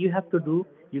 so what you have to do,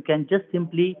 you can just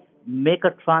simply make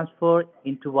a transfer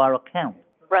into our account.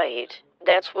 right.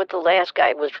 That's what the last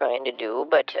guy was trying to do,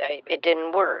 but it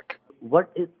didn't work. What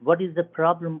is the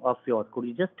problem of yours? Could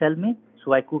you just tell me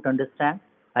so I could understand?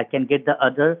 I can get the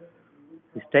other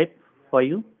step for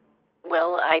you.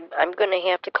 Well, I'm gonna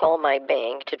have to call my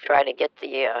bank to try to get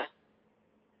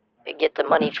the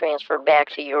money transferred back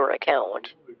to your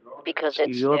account because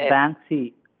it's Your bank,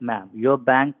 see, ma'am, your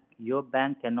bank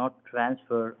cannot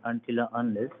transfer until or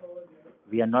unless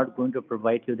we are not going to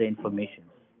provide you the information.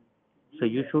 So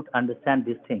you should understand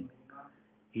this thing.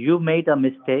 You made a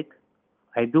mistake.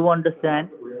 I do understand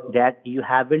that you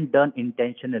haven't done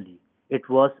intentionally. It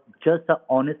was just an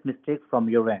honest mistake from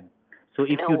your end. So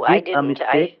if you no, I did a didn't.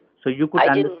 mistake, so you could I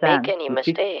didn't make understand any to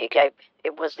fix mistake.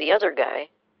 It was the other guy.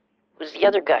 It was the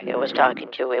other guy I was talking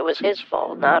to. It was his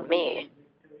fault, not me.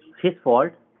 his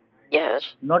fault,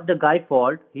 Yes, not the guy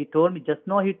fault. He told me just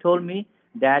now. He told me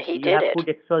that he you did have it. put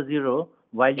extra zero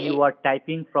while you He, are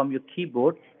typing from your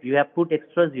keyboard. You have put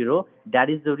extra zero. That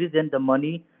is the reason the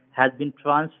money has been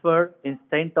transferred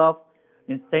instead of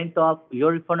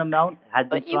your refund amount has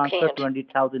been but transferred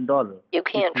 $20,000. you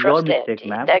It's can't your trust that mistake,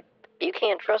 ma'am. that you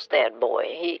can't trust that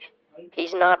boy.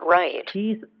 He's not right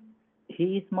He's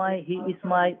he is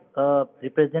my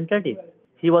representative.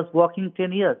 He was working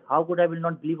 10 years. How could I will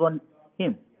not believe on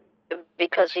him?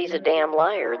 because he's a damn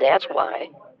liar. That's why.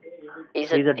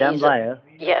 He's a damn He's a liar.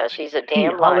 yes, he's a See,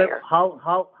 damn liar.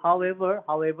 however,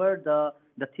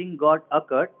 the thing got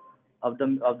occurred of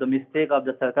the mistake of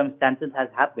the circumstances has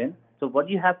happened. So what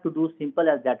you have to do, simple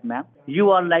as that, ma'am.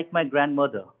 You are like my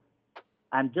grandmother.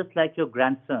 I'm just like your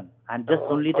grandson. I'm just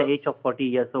only the age of 40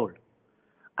 years old.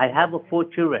 I have four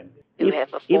children. You If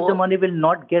have a if the fool. money will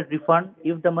not get refund,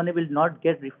 if the money will not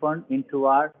get refund into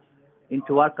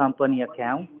our company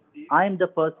account, I am the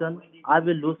person. I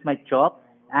will lose my job,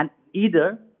 and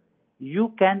either you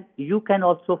can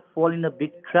also fall in a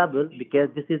big trouble because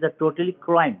this is a totally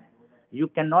crime. You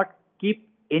cannot keep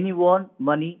anyone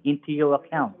money into your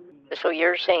account. So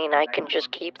you're saying I can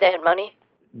just keep that money?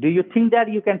 Do you think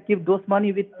that you can keep those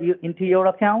money with you into your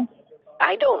account?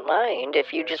 I don't mind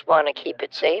if you just want to keep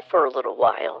it safe for a little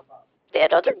while.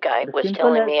 That other guy The was simple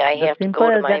telling as me I the have to simple go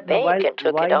to as my that. Now, bank and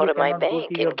took why it out you of my cannot go to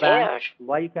bank your in bank? cash.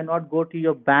 Why you cannot go to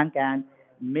your bank and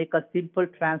make a simple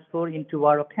transfer into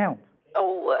our account?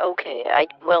 Oh, okay.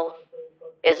 Well,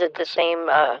 is it the same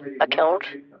account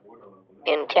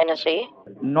in Tennessee?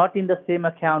 Not in the same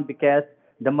account, because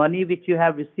the money which you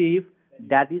have received,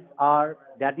 that is our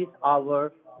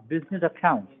business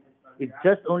account. It's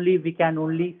just only we can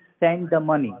only send the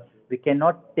money. We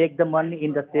cannot take the money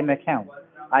in the same account.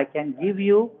 I can give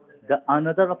you the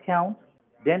another account.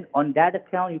 Then on that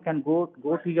account you can go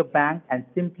to your bank and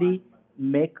simply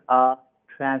make a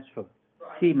transfer.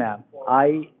 See, ma'am,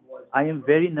 I am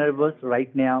very nervous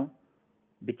right now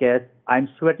because I'm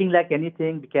sweating like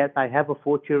anything because I have a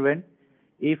 4 children.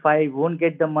 If I won't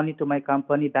get the money to my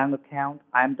company bank account,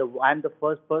 I'm the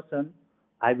first person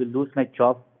I will lose my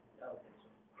job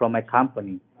from my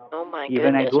company. Oh my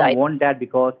Even I goodness. don't want that,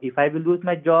 because if I will lose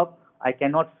my job, I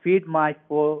cannot feed my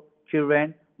 4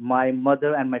 children, my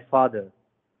mother and my father.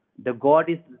 The God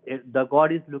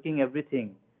is looking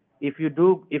everything. If you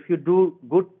do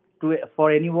good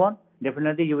for anyone,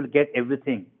 definitely you will get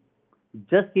everything.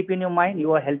 Just keep in your mind,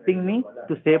 you are helping me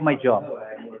to save my job.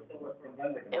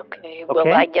 Okay. Well,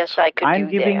 I Okay? guess I could I'm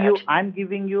do giving that. you I'm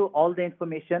giving you all the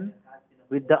information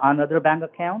with the another bank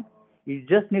account. You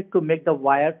just need to make the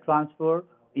wire transfer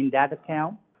in that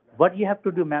account. What you have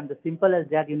to do, ma'am, the simple as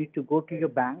that, you need to go to your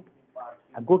bank,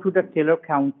 go to the teller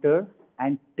counter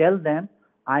and tell them,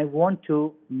 I want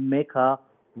to make a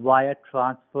wire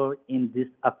transfer in this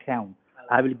account.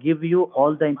 I will give you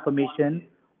all the information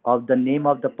of the name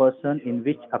of the person in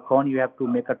which account you have to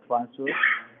make a transfer.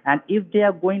 And if they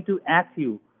are going to ask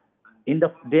you,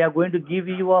 they are going to give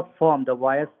you a form, the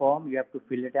wire form, you have to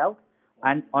fill it out.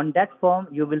 And on that form,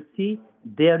 you will see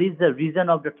there is the reason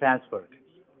of the transfer.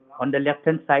 On the left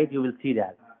hand side, you will see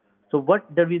that. So what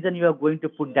the reason you are going to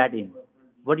put that in?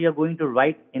 What you are going to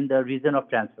write in the reason of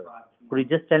transfer? Could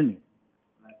you just tell me?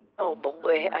 Oh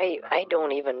boy, I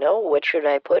don't even know. What should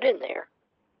I put in there?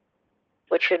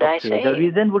 What should I Okay, the say?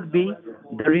 reason would be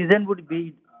the reason would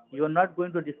be you are not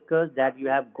going to discuss that you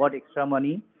have got extra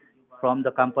money from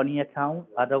the company account.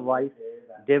 Otherwise,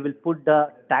 they will put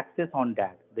the taxes on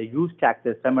that. The use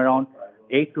taxes, some around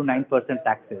 8 to 9%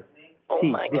 taxes. Oh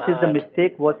See, my this is the God.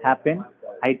 mistake what happened.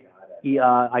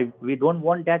 We don't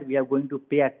want that. We are going to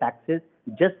pay our taxes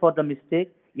just for the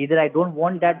mistake. Either I don't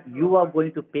want that you are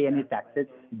going to pay any taxes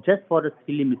just for the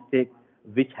silly mistake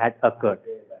which had occurred.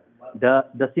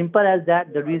 The simple as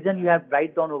that, the reason you have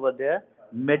write down over there,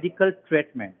 medical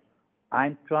treatment.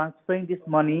 I'm transferring this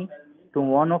money to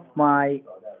one of my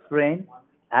friends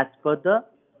as per the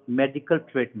medical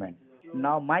treatment.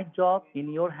 Now my job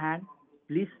in your hand,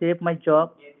 please save my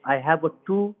job. I have a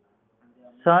 2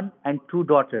 son and 2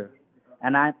 daughter,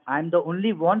 and I'm the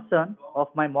only one son of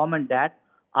my mom and dad.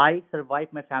 I survive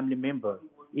my family member.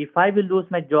 If I will lose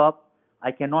my job,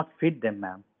 I cannot feed them,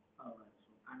 ma'am.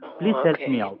 Please Oh, help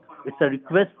me okay. out. It's a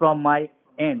request from my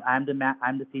end. I'm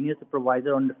the senior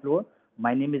supervisor on the floor.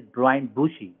 My name is Brian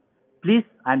Bushy. Please,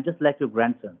 I'm just like your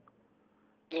grandson.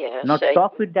 Now Yes,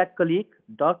 talk with that colleague.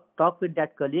 Talk with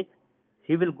that colleague.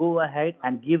 He will go ahead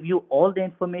and give you all the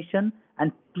information.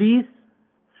 And please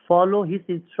follow his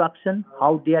instruction.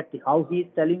 How he is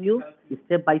telling you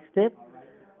step by step.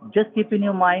 Just keep in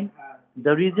your mind,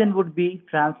 the reason would be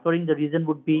transferring. The reason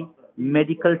would be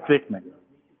medical treatment.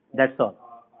 That's all.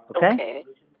 Okay? okay.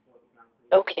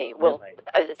 Okay, well,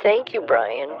 thank you,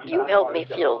 Brian. You helped me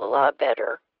feel a lot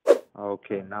better.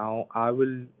 Okay, now I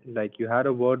will, like, you had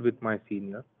a word with my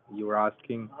senior. You were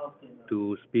asking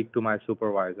to speak to my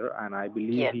supervisor, and I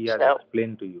believe Yes, he has now,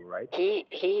 explained to you, right? he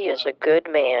is a good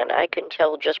man. I can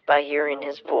tell just by hearing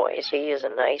his voice. He is a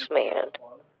nice man.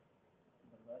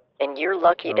 And you're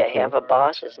lucky to Okay. have a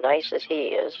boss as nice as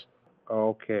he is.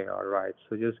 Okay, all right.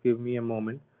 So just give me a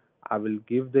moment. I will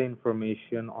give the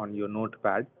information on your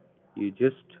notepad. You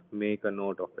just make a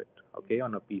note of it, okay,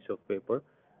 on a piece of paper,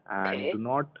 and do Okay?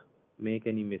 not make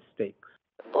any mistakes.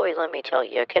 Boy, let me tell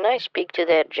you, can I speak to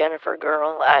that Jennifer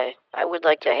girl? I would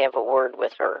like to have a word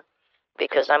with her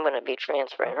because I'm going to be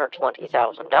transferring her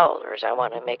 $20,000. I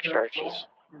want to make sure she's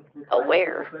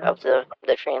aware of the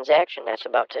transaction that's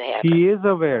about to happen. She is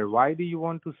aware. Why do you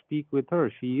want to speak with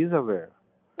her? She is aware.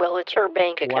 Well, it's her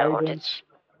bank Why account. don't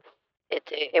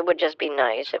It would just be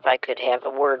nice if I could have a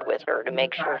word with her to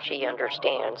make sure she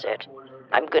understands it.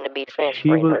 I'm going to be she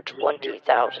transferring will her she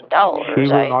 $20,000.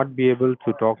 will not be able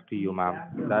to talk to you, ma'am.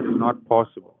 That's not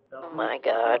possible. Oh my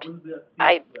God.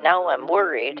 Now I'm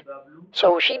worried.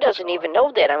 So she doesn't even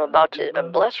know that I'm about to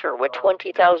bless her with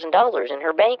 $20,000 in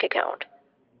her bank account.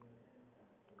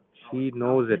 She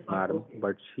knows it, madam,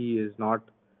 but she is not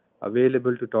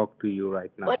available to talk to you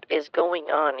right now. What is going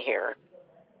on here?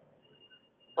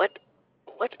 What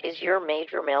what is your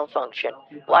major malfunction?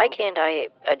 Why can't I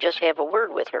just have a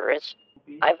word with her?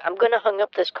 I'm gonna hang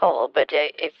up this call, but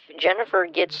if Jennifer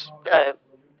gets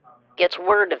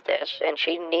word of this and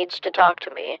she needs to talk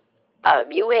to me,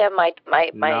 you have my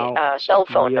Now, cell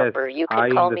phone yes, number. You can I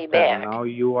call me understand. back. Now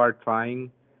you are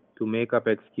trying to make up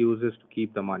excuses to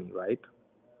keep the money, right?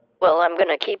 Well, I'm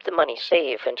gonna keep the money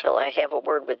safe until I have a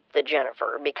word with the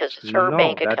Jennifer because it's her No,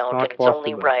 bank that's account and not it's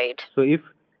only possible. right. So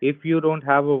if you don't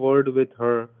have a word with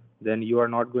her, then you are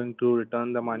not going to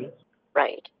return the money?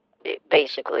 Right.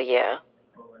 Basically, yeah.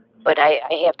 But I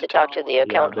have to talk to the Yeah,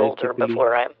 account holder basically,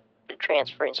 before I'm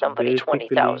transferring somebody basically,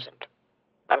 20,000.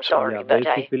 I'm sorry, yeah, but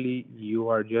basically you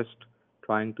are just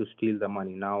trying to steal the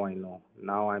money. Now I know.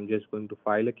 Now I'm just going to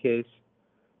file a case,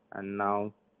 and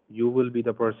now you will be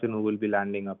the person who will be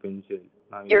landing up in jail.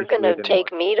 Now you you're just gonna wait and watch.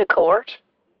 take me to court?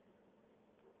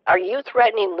 Are you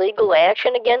threatening legal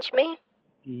action against me?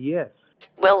 Yes,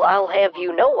 Well, I'll have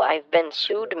you know I've been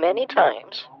sued many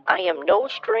times. I am no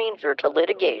stranger to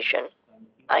litigation.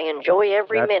 I enjoy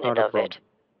every that's minute not a of problem. it.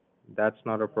 That's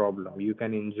not a problem. You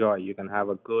can enjoy. You can have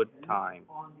a good time.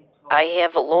 I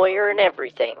have a lawyer and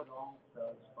everything.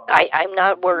 I'm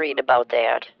not worried about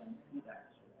that.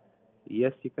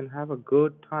 Yes, you can have a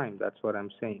good time. That's what I'm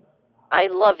saying. I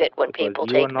love it when Because people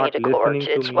you are take me not to court. listening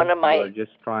to It's one me. of You are my.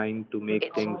 just trying to make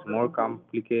It's things more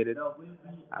complicated,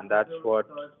 and that's what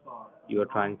you are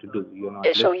trying to do. You're not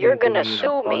so you're listening to gonna me. You're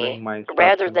not sue following me my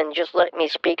rather instructions. than just let me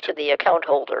speak to the account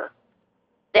holder.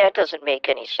 That doesn't make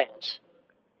any sense.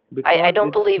 I Because don't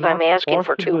it's believe I'm not asking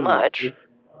for too possible. much.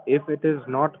 If it is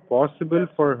not possible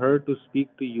for her to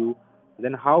speak to you,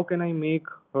 then how can I make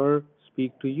her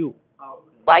speak to you?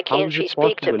 Why How can't is she it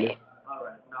speak to possible? me?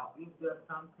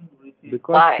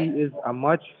 Because she Why? is a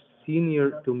much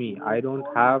senior to me. I don't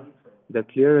have the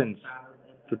clearance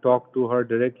to talk to her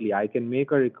directly. I can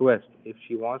make a request. If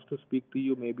she wants to speak to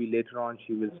you, maybe later on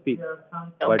she will speak.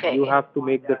 But you Okay. have to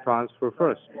make the transfer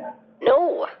first.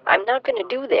 No, I'm not gonna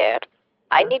do that.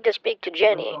 I need to speak to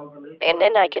Jenny, and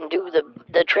then I can do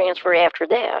the transfer after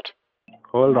that.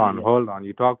 Hold on.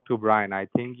 You talk to Brian. I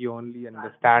think you only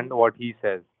understand what he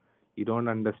says. You don't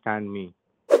understand me.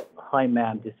 Hi,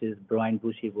 ma'am. This is Brian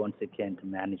Bushy once again, the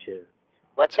manager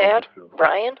What's of the that, floor.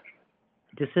 Brian?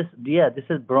 This is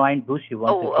Brian Bushy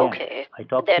once Oh, again. okay. I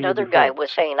talked to That you other guy before.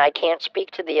 was saying I can't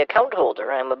speak to the account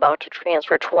holder I'm about to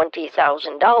transfer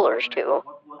 $20,000 to,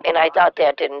 and I thought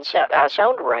that didn't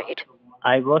sound right.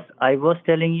 I was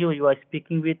telling you you are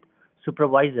speaking with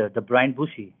supervisor, the Brian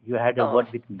Bushy. You had a Oh, word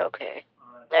with me okay.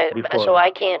 before. So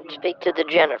I can't speak to the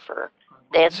Jennifer.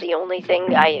 That's the only thing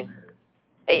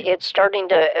It's starting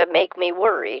to make me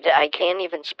worried. I can't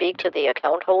even speak to the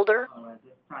account holder,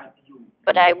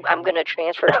 but I'm going to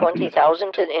transfer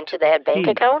 20,000 into that bank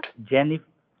See, account.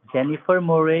 Jennifer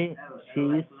Moray,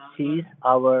 she is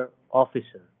our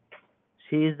officer.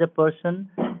 She is the person.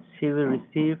 She will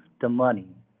receive the money.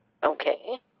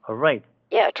 Okay. All right.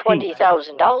 Yeah, See,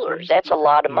 $20,000. That's a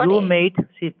lot of you money. made,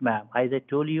 see, ma'am, as I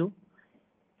told you,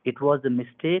 it was a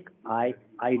mistake. I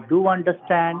do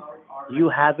understand you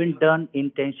haven't done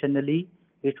intentionally.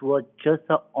 It was just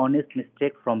a honest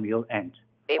mistake from your end,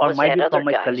 It or was might that be other from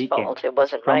my guy's colleague end. fault. It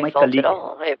wasn't From my my fault at colleague end.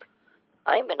 all.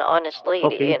 I'm an honest lady,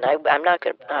 Okay, and I'm not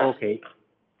going to. okay,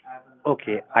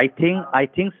 okay. I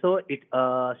think so.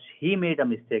 He made a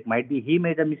mistake. Might be he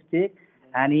made a mistake,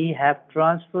 and he have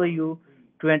transferred you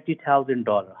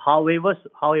 $20,000.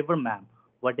 However, ma'am,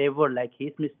 whatever like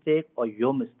his mistake or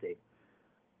your mistake,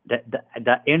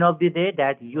 the end of the day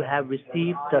that you have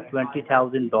received the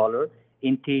 $20,000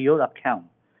 into your account,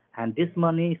 and this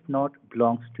money is not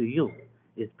belongs to you.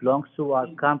 It belongs to our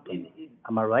company.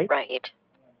 Am I right? Right.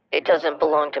 It doesn't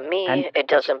belong to And me. It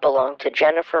doesn't belong to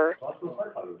Jennifer.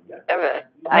 no,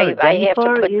 no, I have to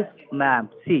Jennifer put. is, ma'am.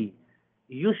 See,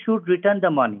 you should return the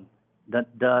money.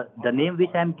 The name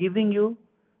which I'm giving you,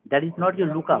 that is not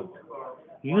your lookout.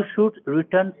 You should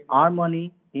return our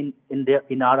money in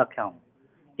our account.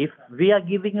 If we are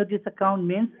giving you this account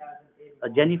means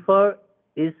Jennifer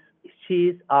is she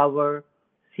is our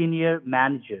senior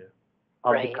manager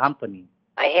of the Right. company.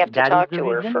 I have to That is talk the to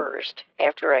her reason first.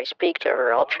 After I speak to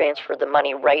her, I'll transfer the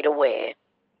money right away.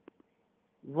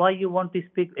 why you want to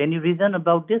speak. Any reason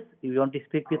about this? You want to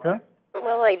speak with her?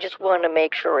 Well, I just want to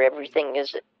make sure everything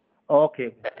is.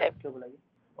 Okay. Uh,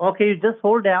 Okay, you just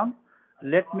hold down.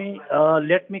 Let me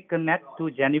connect to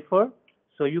Jennifer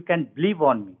so you can believe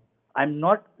on me. I'm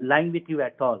not lying with you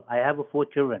at all. I have 4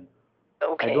 children. I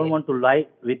don't Okay. want to lie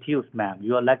with you, ma'am.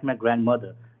 You are like my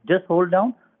grandmother. Just hold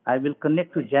down. I will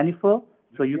connect to Jennifer,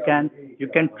 so you can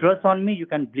trust on me. You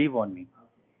can believe on me.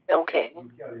 Okay.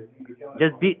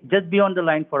 Just be on the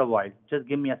line for a while. Just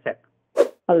give me a sec.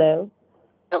 Hello.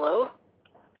 Hello?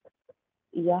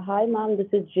 Yeah, hi, ma'am. This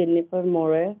is Jennifer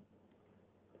Moore.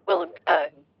 Well, How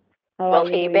are well,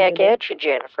 you hey, doing back today? at you,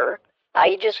 Jennifer.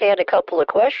 I just had a couple of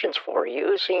questions for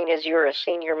you, seeing as you're a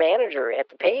senior manager at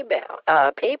the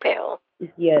PayPal.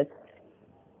 Yes.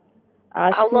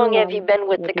 Ask How me, long have you ma'am, been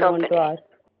with the what you want to company? ask.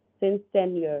 Since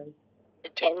 10 years.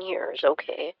 10 years,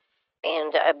 okay.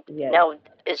 And Yes. now,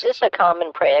 is this a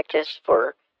common practice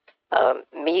for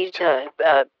me to?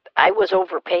 I was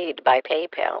overpaid by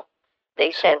PayPal.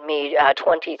 They sent me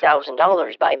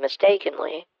 $20,000 by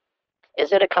mistakenly.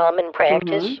 Is it a common Mm-hmm.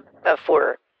 practice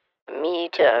for me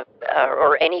to,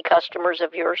 or any customers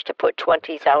of yours, to put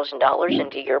 $20,000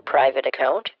 into your private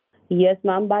account? Yes,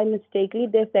 ma'am. By mistakenly,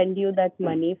 they send you that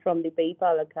money from the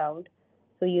PayPal account.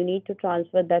 So you need to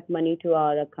transfer that money to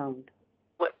our account.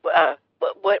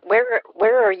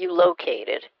 Where are you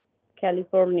located?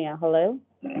 California. Hello?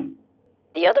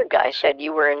 The other guy said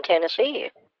you were in Tennessee.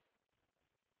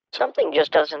 Something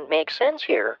just doesn't make sense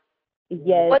here.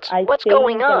 Yes, I What's stay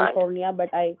going in on? California, but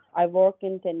I work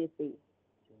in Tennessee.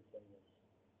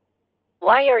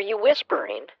 I'm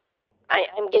whispering?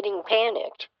 I'm getting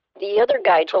panicked. The other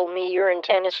guy told me you're in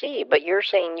Tennessee, but you're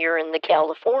saying you're in the Yes,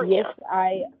 California.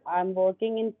 I'm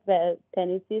working in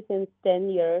Tennessee since 10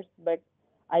 years, but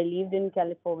I lived in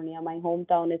California. My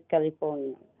hometown is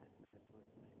California,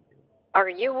 and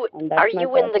Are that's my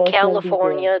you in the personal details.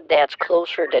 California that's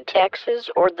closer to Texas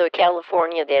or the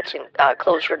California that's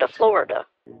closer to Florida?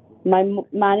 My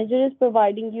manager is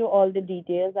providing you all the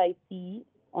details I see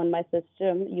on my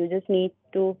system. You just need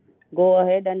to go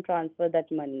ahead and transfer that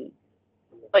money.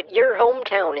 But your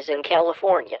hometown is in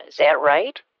California, is that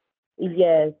right?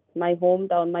 Yes, my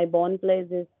hometown, my born place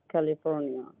is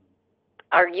California,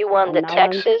 Are you on and the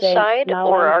Texas side now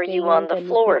or I'm are you staying in on the Tennessee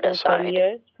Florida for 10 side?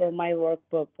 years for my work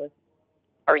purpose.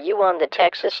 Are you on the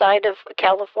Texas side of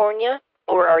California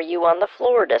or are you on the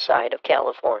Florida side of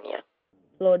California?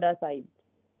 Florida side.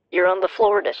 You're on the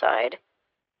Florida side.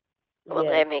 Well,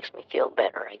 Yes. that makes me feel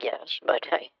better, I guess, but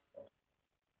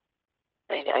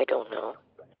I don't know.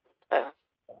 Uh,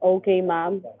 Okay,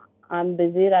 ma'am. I'm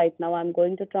busy right now. I'm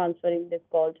going to transferring this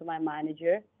call to my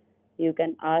manager. You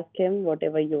can ask him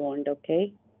whatever you want,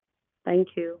 okay? Thank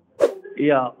you.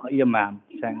 Yeah, ma'am.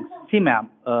 Thanks. See, ma'am.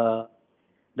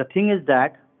 The thing is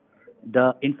that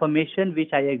the information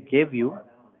which I gave you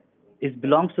is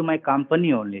belongs to my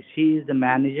company only. She is the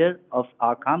manager of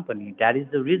our company. That is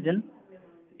the reason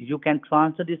you can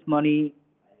transfer this money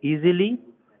easily.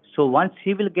 So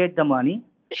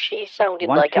she sounded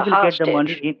once like she a will get the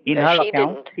money hostage. in her She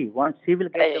account, didn't. see, once she will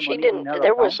get the She money in didn't. her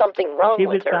There was account, something wrong she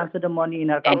will with her. transfer the money in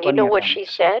her And you company know what account. she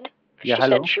said? Yeah, She said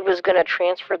hello. she was going to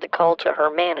transfer the call to her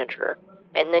manager,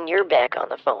 and then you're back on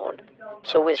the phone.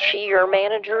 So is she your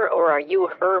manager or are you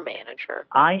her manager?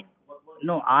 I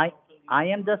no, I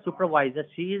am the supervisor.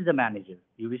 She is the manager.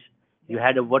 You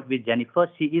had a word with Jennifer.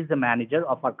 She is the manager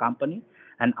of our company,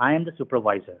 and I am the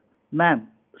supervisor. Ma'am,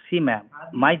 see, ma'am,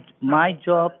 my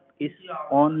job is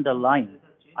on the line.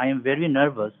 I am very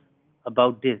nervous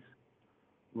about this.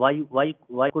 Why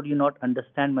could you not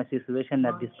understand my situation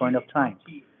at this point of time?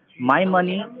 My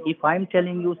money, Okay. if I'm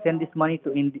telling you send this money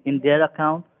to in their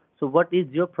account, so what is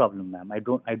your problem, ma'am? I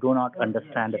do not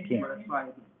understand the thing.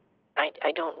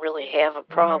 I don't really have a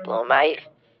problem. My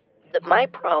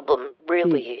problem See,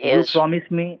 really you is,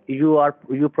 promised me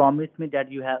you promised me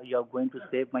that you are going to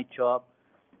save my job.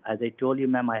 As I told you,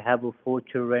 ma'am, I have 4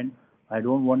 children. I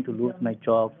don't want to lose my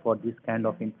job for this kind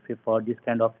of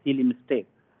silly mistake.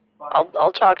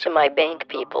 I'll talk to my bank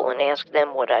people and ask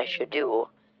them what I should do,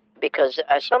 because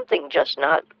something just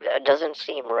not doesn't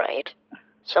seem right.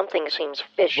 Something seems What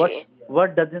fishy.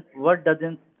 what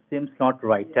doesn't seems not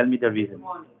right? Tell me the reason.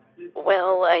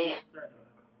 Well, I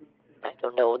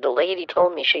don't know. The lady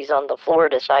told me she's on the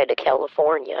Florida side of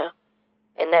California,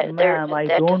 and Ma'am, I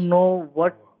that don't know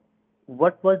what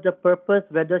was the purpose,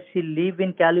 whether she live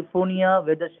in California,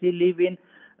 whether she live in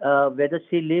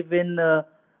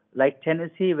like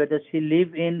Tennessee, whether she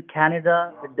live in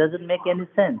Canada. It doesn't make any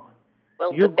sense.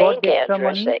 well, the You got bank the extra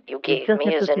address money, that you you gave just me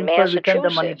need is to in simple return the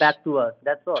money Massachusetts, back to us.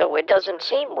 That's all. so it doesn't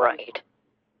seem right.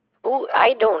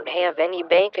 I don't have any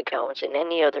bank accounts in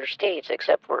any other states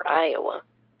except for Iowa.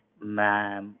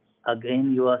 Ma'am,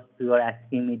 again you are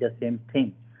asking me the same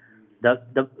thing.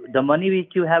 The money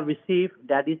which you have received,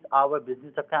 that is our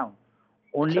business account.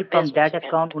 It's a Only from business that account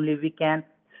account. only we can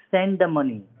send the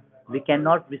money. We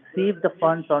cannot receive the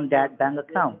funds on that bank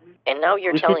account. And now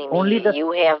you're It is telling only me the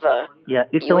you have a yeah.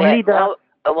 It's you have only the now.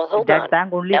 Oh, well, hold that on.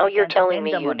 bank only Now you're can telling send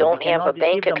me the you money. We don't have a cannot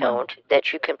bank receive the money. account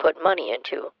that you can put money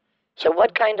into. So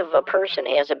what kind of a person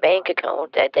has a bank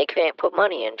account that they can't put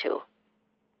money into?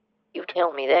 You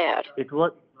tell me that. It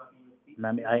was,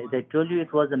 ma'am. I told you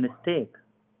it was a mistake.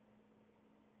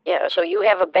 Yeah, so you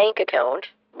have a bank account,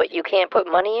 but you can't put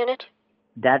money in it?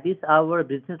 That is our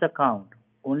business account.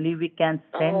 Only we can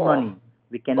send Oh. money.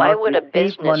 We Why cannot would a receive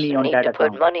business money on need that to put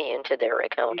account. money into their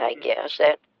account, I guess?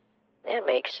 That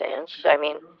makes sense. I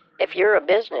mean, if you're a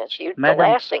business, the Madam,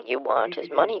 last thing you want is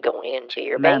money going into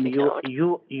your ma'am, bank account.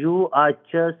 you are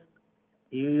just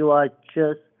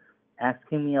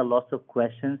asking me a lot of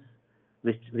questions,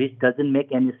 which doesn't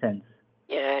make any sense.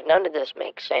 Yeah, none of this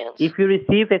makes sense. If you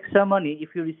receive extra money,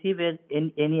 if you receive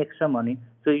any extra money,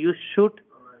 so you should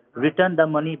return the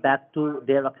money back to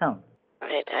their account.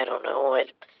 I don't know.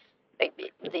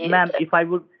 Ma'am, if I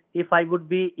would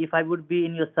be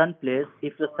in your son's place,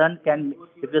 if your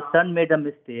son made a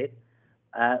mistake,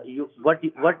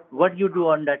 what you do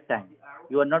on that time?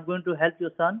 You are not going to help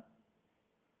your son.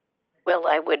 Well,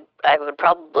 I would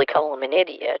probably call him an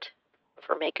idiot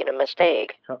for making a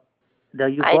mistake. So,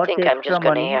 you I got think the I'm extra just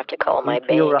going to money have to call my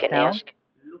into your bank and account. ask,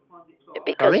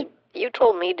 because Sorry. you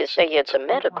told me to say it's a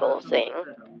medical thing,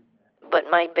 but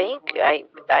my bank,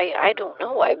 I don't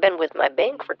know. I've been with my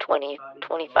bank for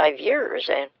 25 years,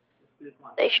 and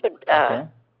they should Okay.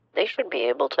 they should be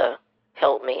able to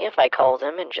help me if I call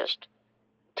them and just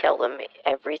tell them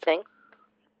everything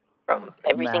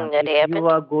Ma'am, that if you happened.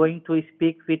 are going to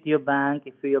speak with your bank,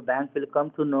 if your bank will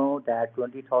come to know that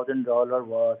 $20,000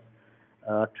 was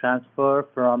transferred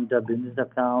from the business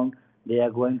account, they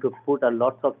are going to put a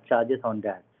lot of charges on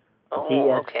that.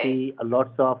 Oh, okay. GST, a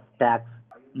lots of tax.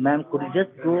 Ma'am, could you just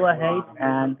go ahead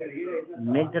and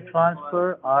make the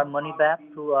transfer or money back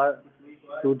to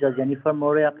the Jennifer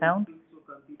Moray account?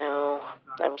 No,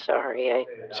 I'm sorry.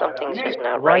 Something's just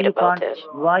not Why right you about can't? this.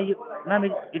 Why you, ma'am?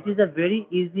 It is a very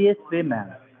easiest way,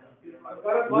 ma'am.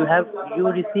 You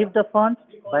receive the funds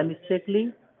by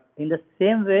mistakenly. In the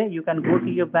same way, you can go to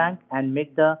your bank and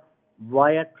make the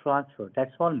wire transfer.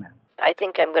 That's all, ma'am. I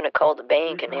think I'm going to call the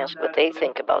bank and ask what they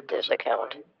think about this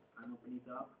account.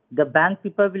 The bank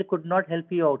people could not help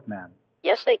you out, ma'am.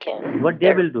 Yes, they can. What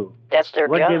they will do? That's their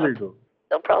What they job. will do?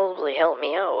 They'll probably help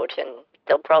me out, and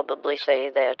they'll probably say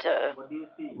that,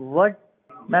 What,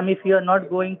 ma'am? If you are not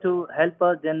going to help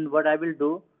us, then what I will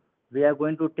do? We are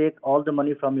going to take all the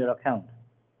money from your account.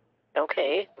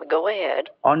 okay, go ahead.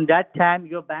 On that time,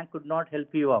 your bank could not help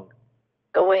you out.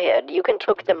 Go ahead. You can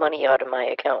take the money out of my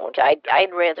account.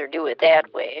 I'd rather do it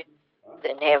that way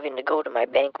than having to go to my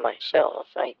bank myself.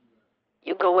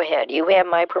 You go ahead. You have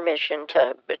my permission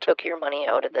to took your money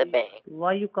out of the bank.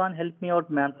 Why you can't help me out,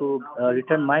 ma'am, to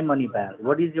return my money back?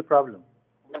 What is your problem?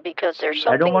 Because there's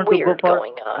I don't something want to go weird for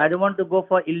going I on. don't want to go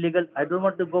for illegal I don't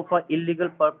want to go for illegal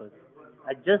purpose.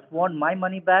 I just want my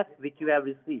money back which you have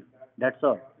received. That's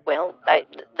all. Well,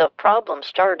 the problem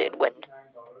started when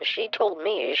she told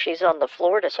me she's on the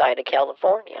Florida side of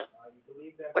California.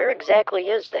 Where exactly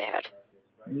is that?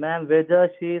 Ma'am,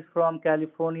 whether she is from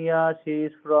California, she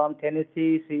is from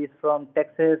Tennessee, she is from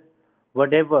Texas,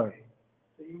 whatever.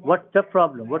 What's the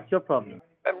problem? What's your problem?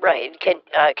 Right.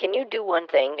 Can you do one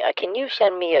thing? Can you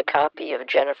send me a copy of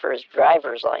Jennifer's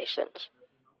driver's license?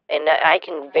 And I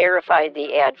can verify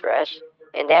the address,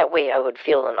 and that way I would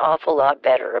feel an awful lot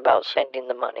better about sending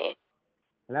the money.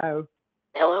 Hello.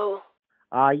 Hello?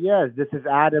 Yes, this is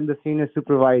Adam, the senior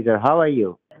supervisor. How are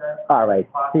you? All right.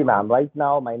 See, ma'am, right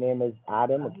now my name is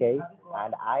Adam, okay,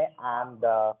 and I am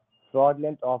the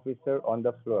fraudulent officer on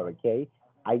the floor, okay.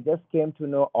 I just came to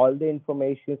know all the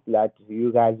information that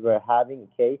you guys were having,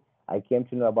 okay. I came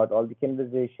to know about all the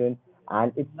conversation,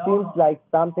 and it seems like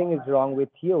something is wrong with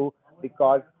you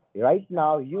because right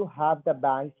now you have the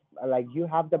bank, like you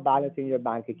have the balance in your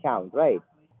bank account, right?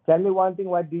 Tell me one thing.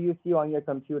 What do you see on your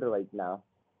computer right now?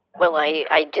 Well,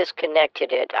 I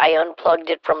disconnected it. I unplugged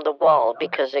it from the wall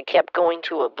because it kept going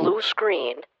to a blue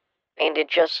screen, and it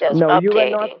just says No,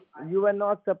 updating. you were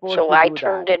not supposed So to I do that.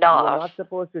 turned it You were off. not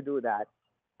supposed to do that.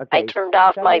 I Okay. turned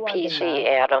off Tell me my one thing, PC,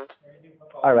 ma'am. Adam.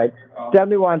 All right. Tell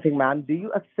me one thing, ma'am. Do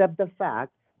you accept the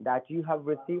fact that you have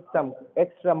received some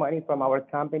extra money from our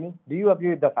company? Do you agree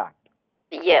with the fact?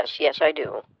 Yes, I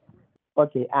do.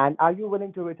 Okay. And are you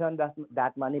willing to return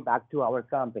that money back to our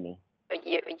company?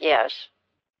 Yes,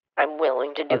 I'm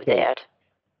willing to do Okay. that.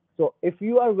 So if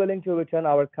you are willing to return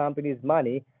our company's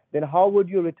money, then how would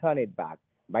you return it back?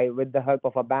 By with the help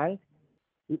of a bank?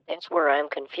 That's where I'm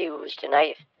confused, and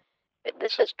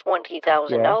this is $20,000.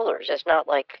 Yeah. It's not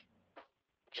like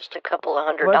Just a couple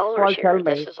of First of all, $100 tell here.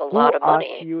 This me, is a who lot of asked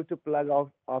money. you to plug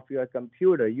off your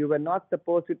computer? You were not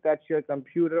supposed to touch your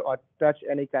computer or touch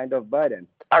any kind of button.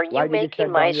 Are Why you did you making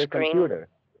shut my down your screen? computer?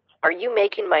 Are you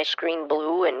making my screen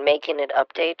blue and making it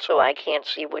update so I can't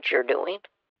see what you're doing?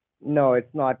 No,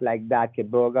 it's not like that,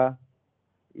 Kiboga.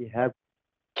 You have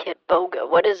Kid Boga,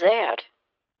 what is that?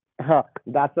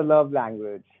 that's a love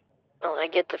language. Well, I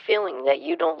get the feeling that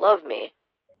you don't love me.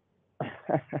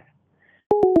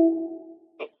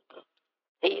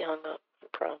 He hung up, I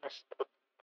promise.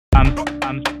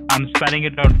 I'm spelling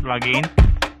it out again.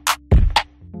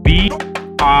 B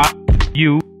R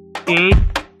U A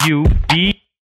U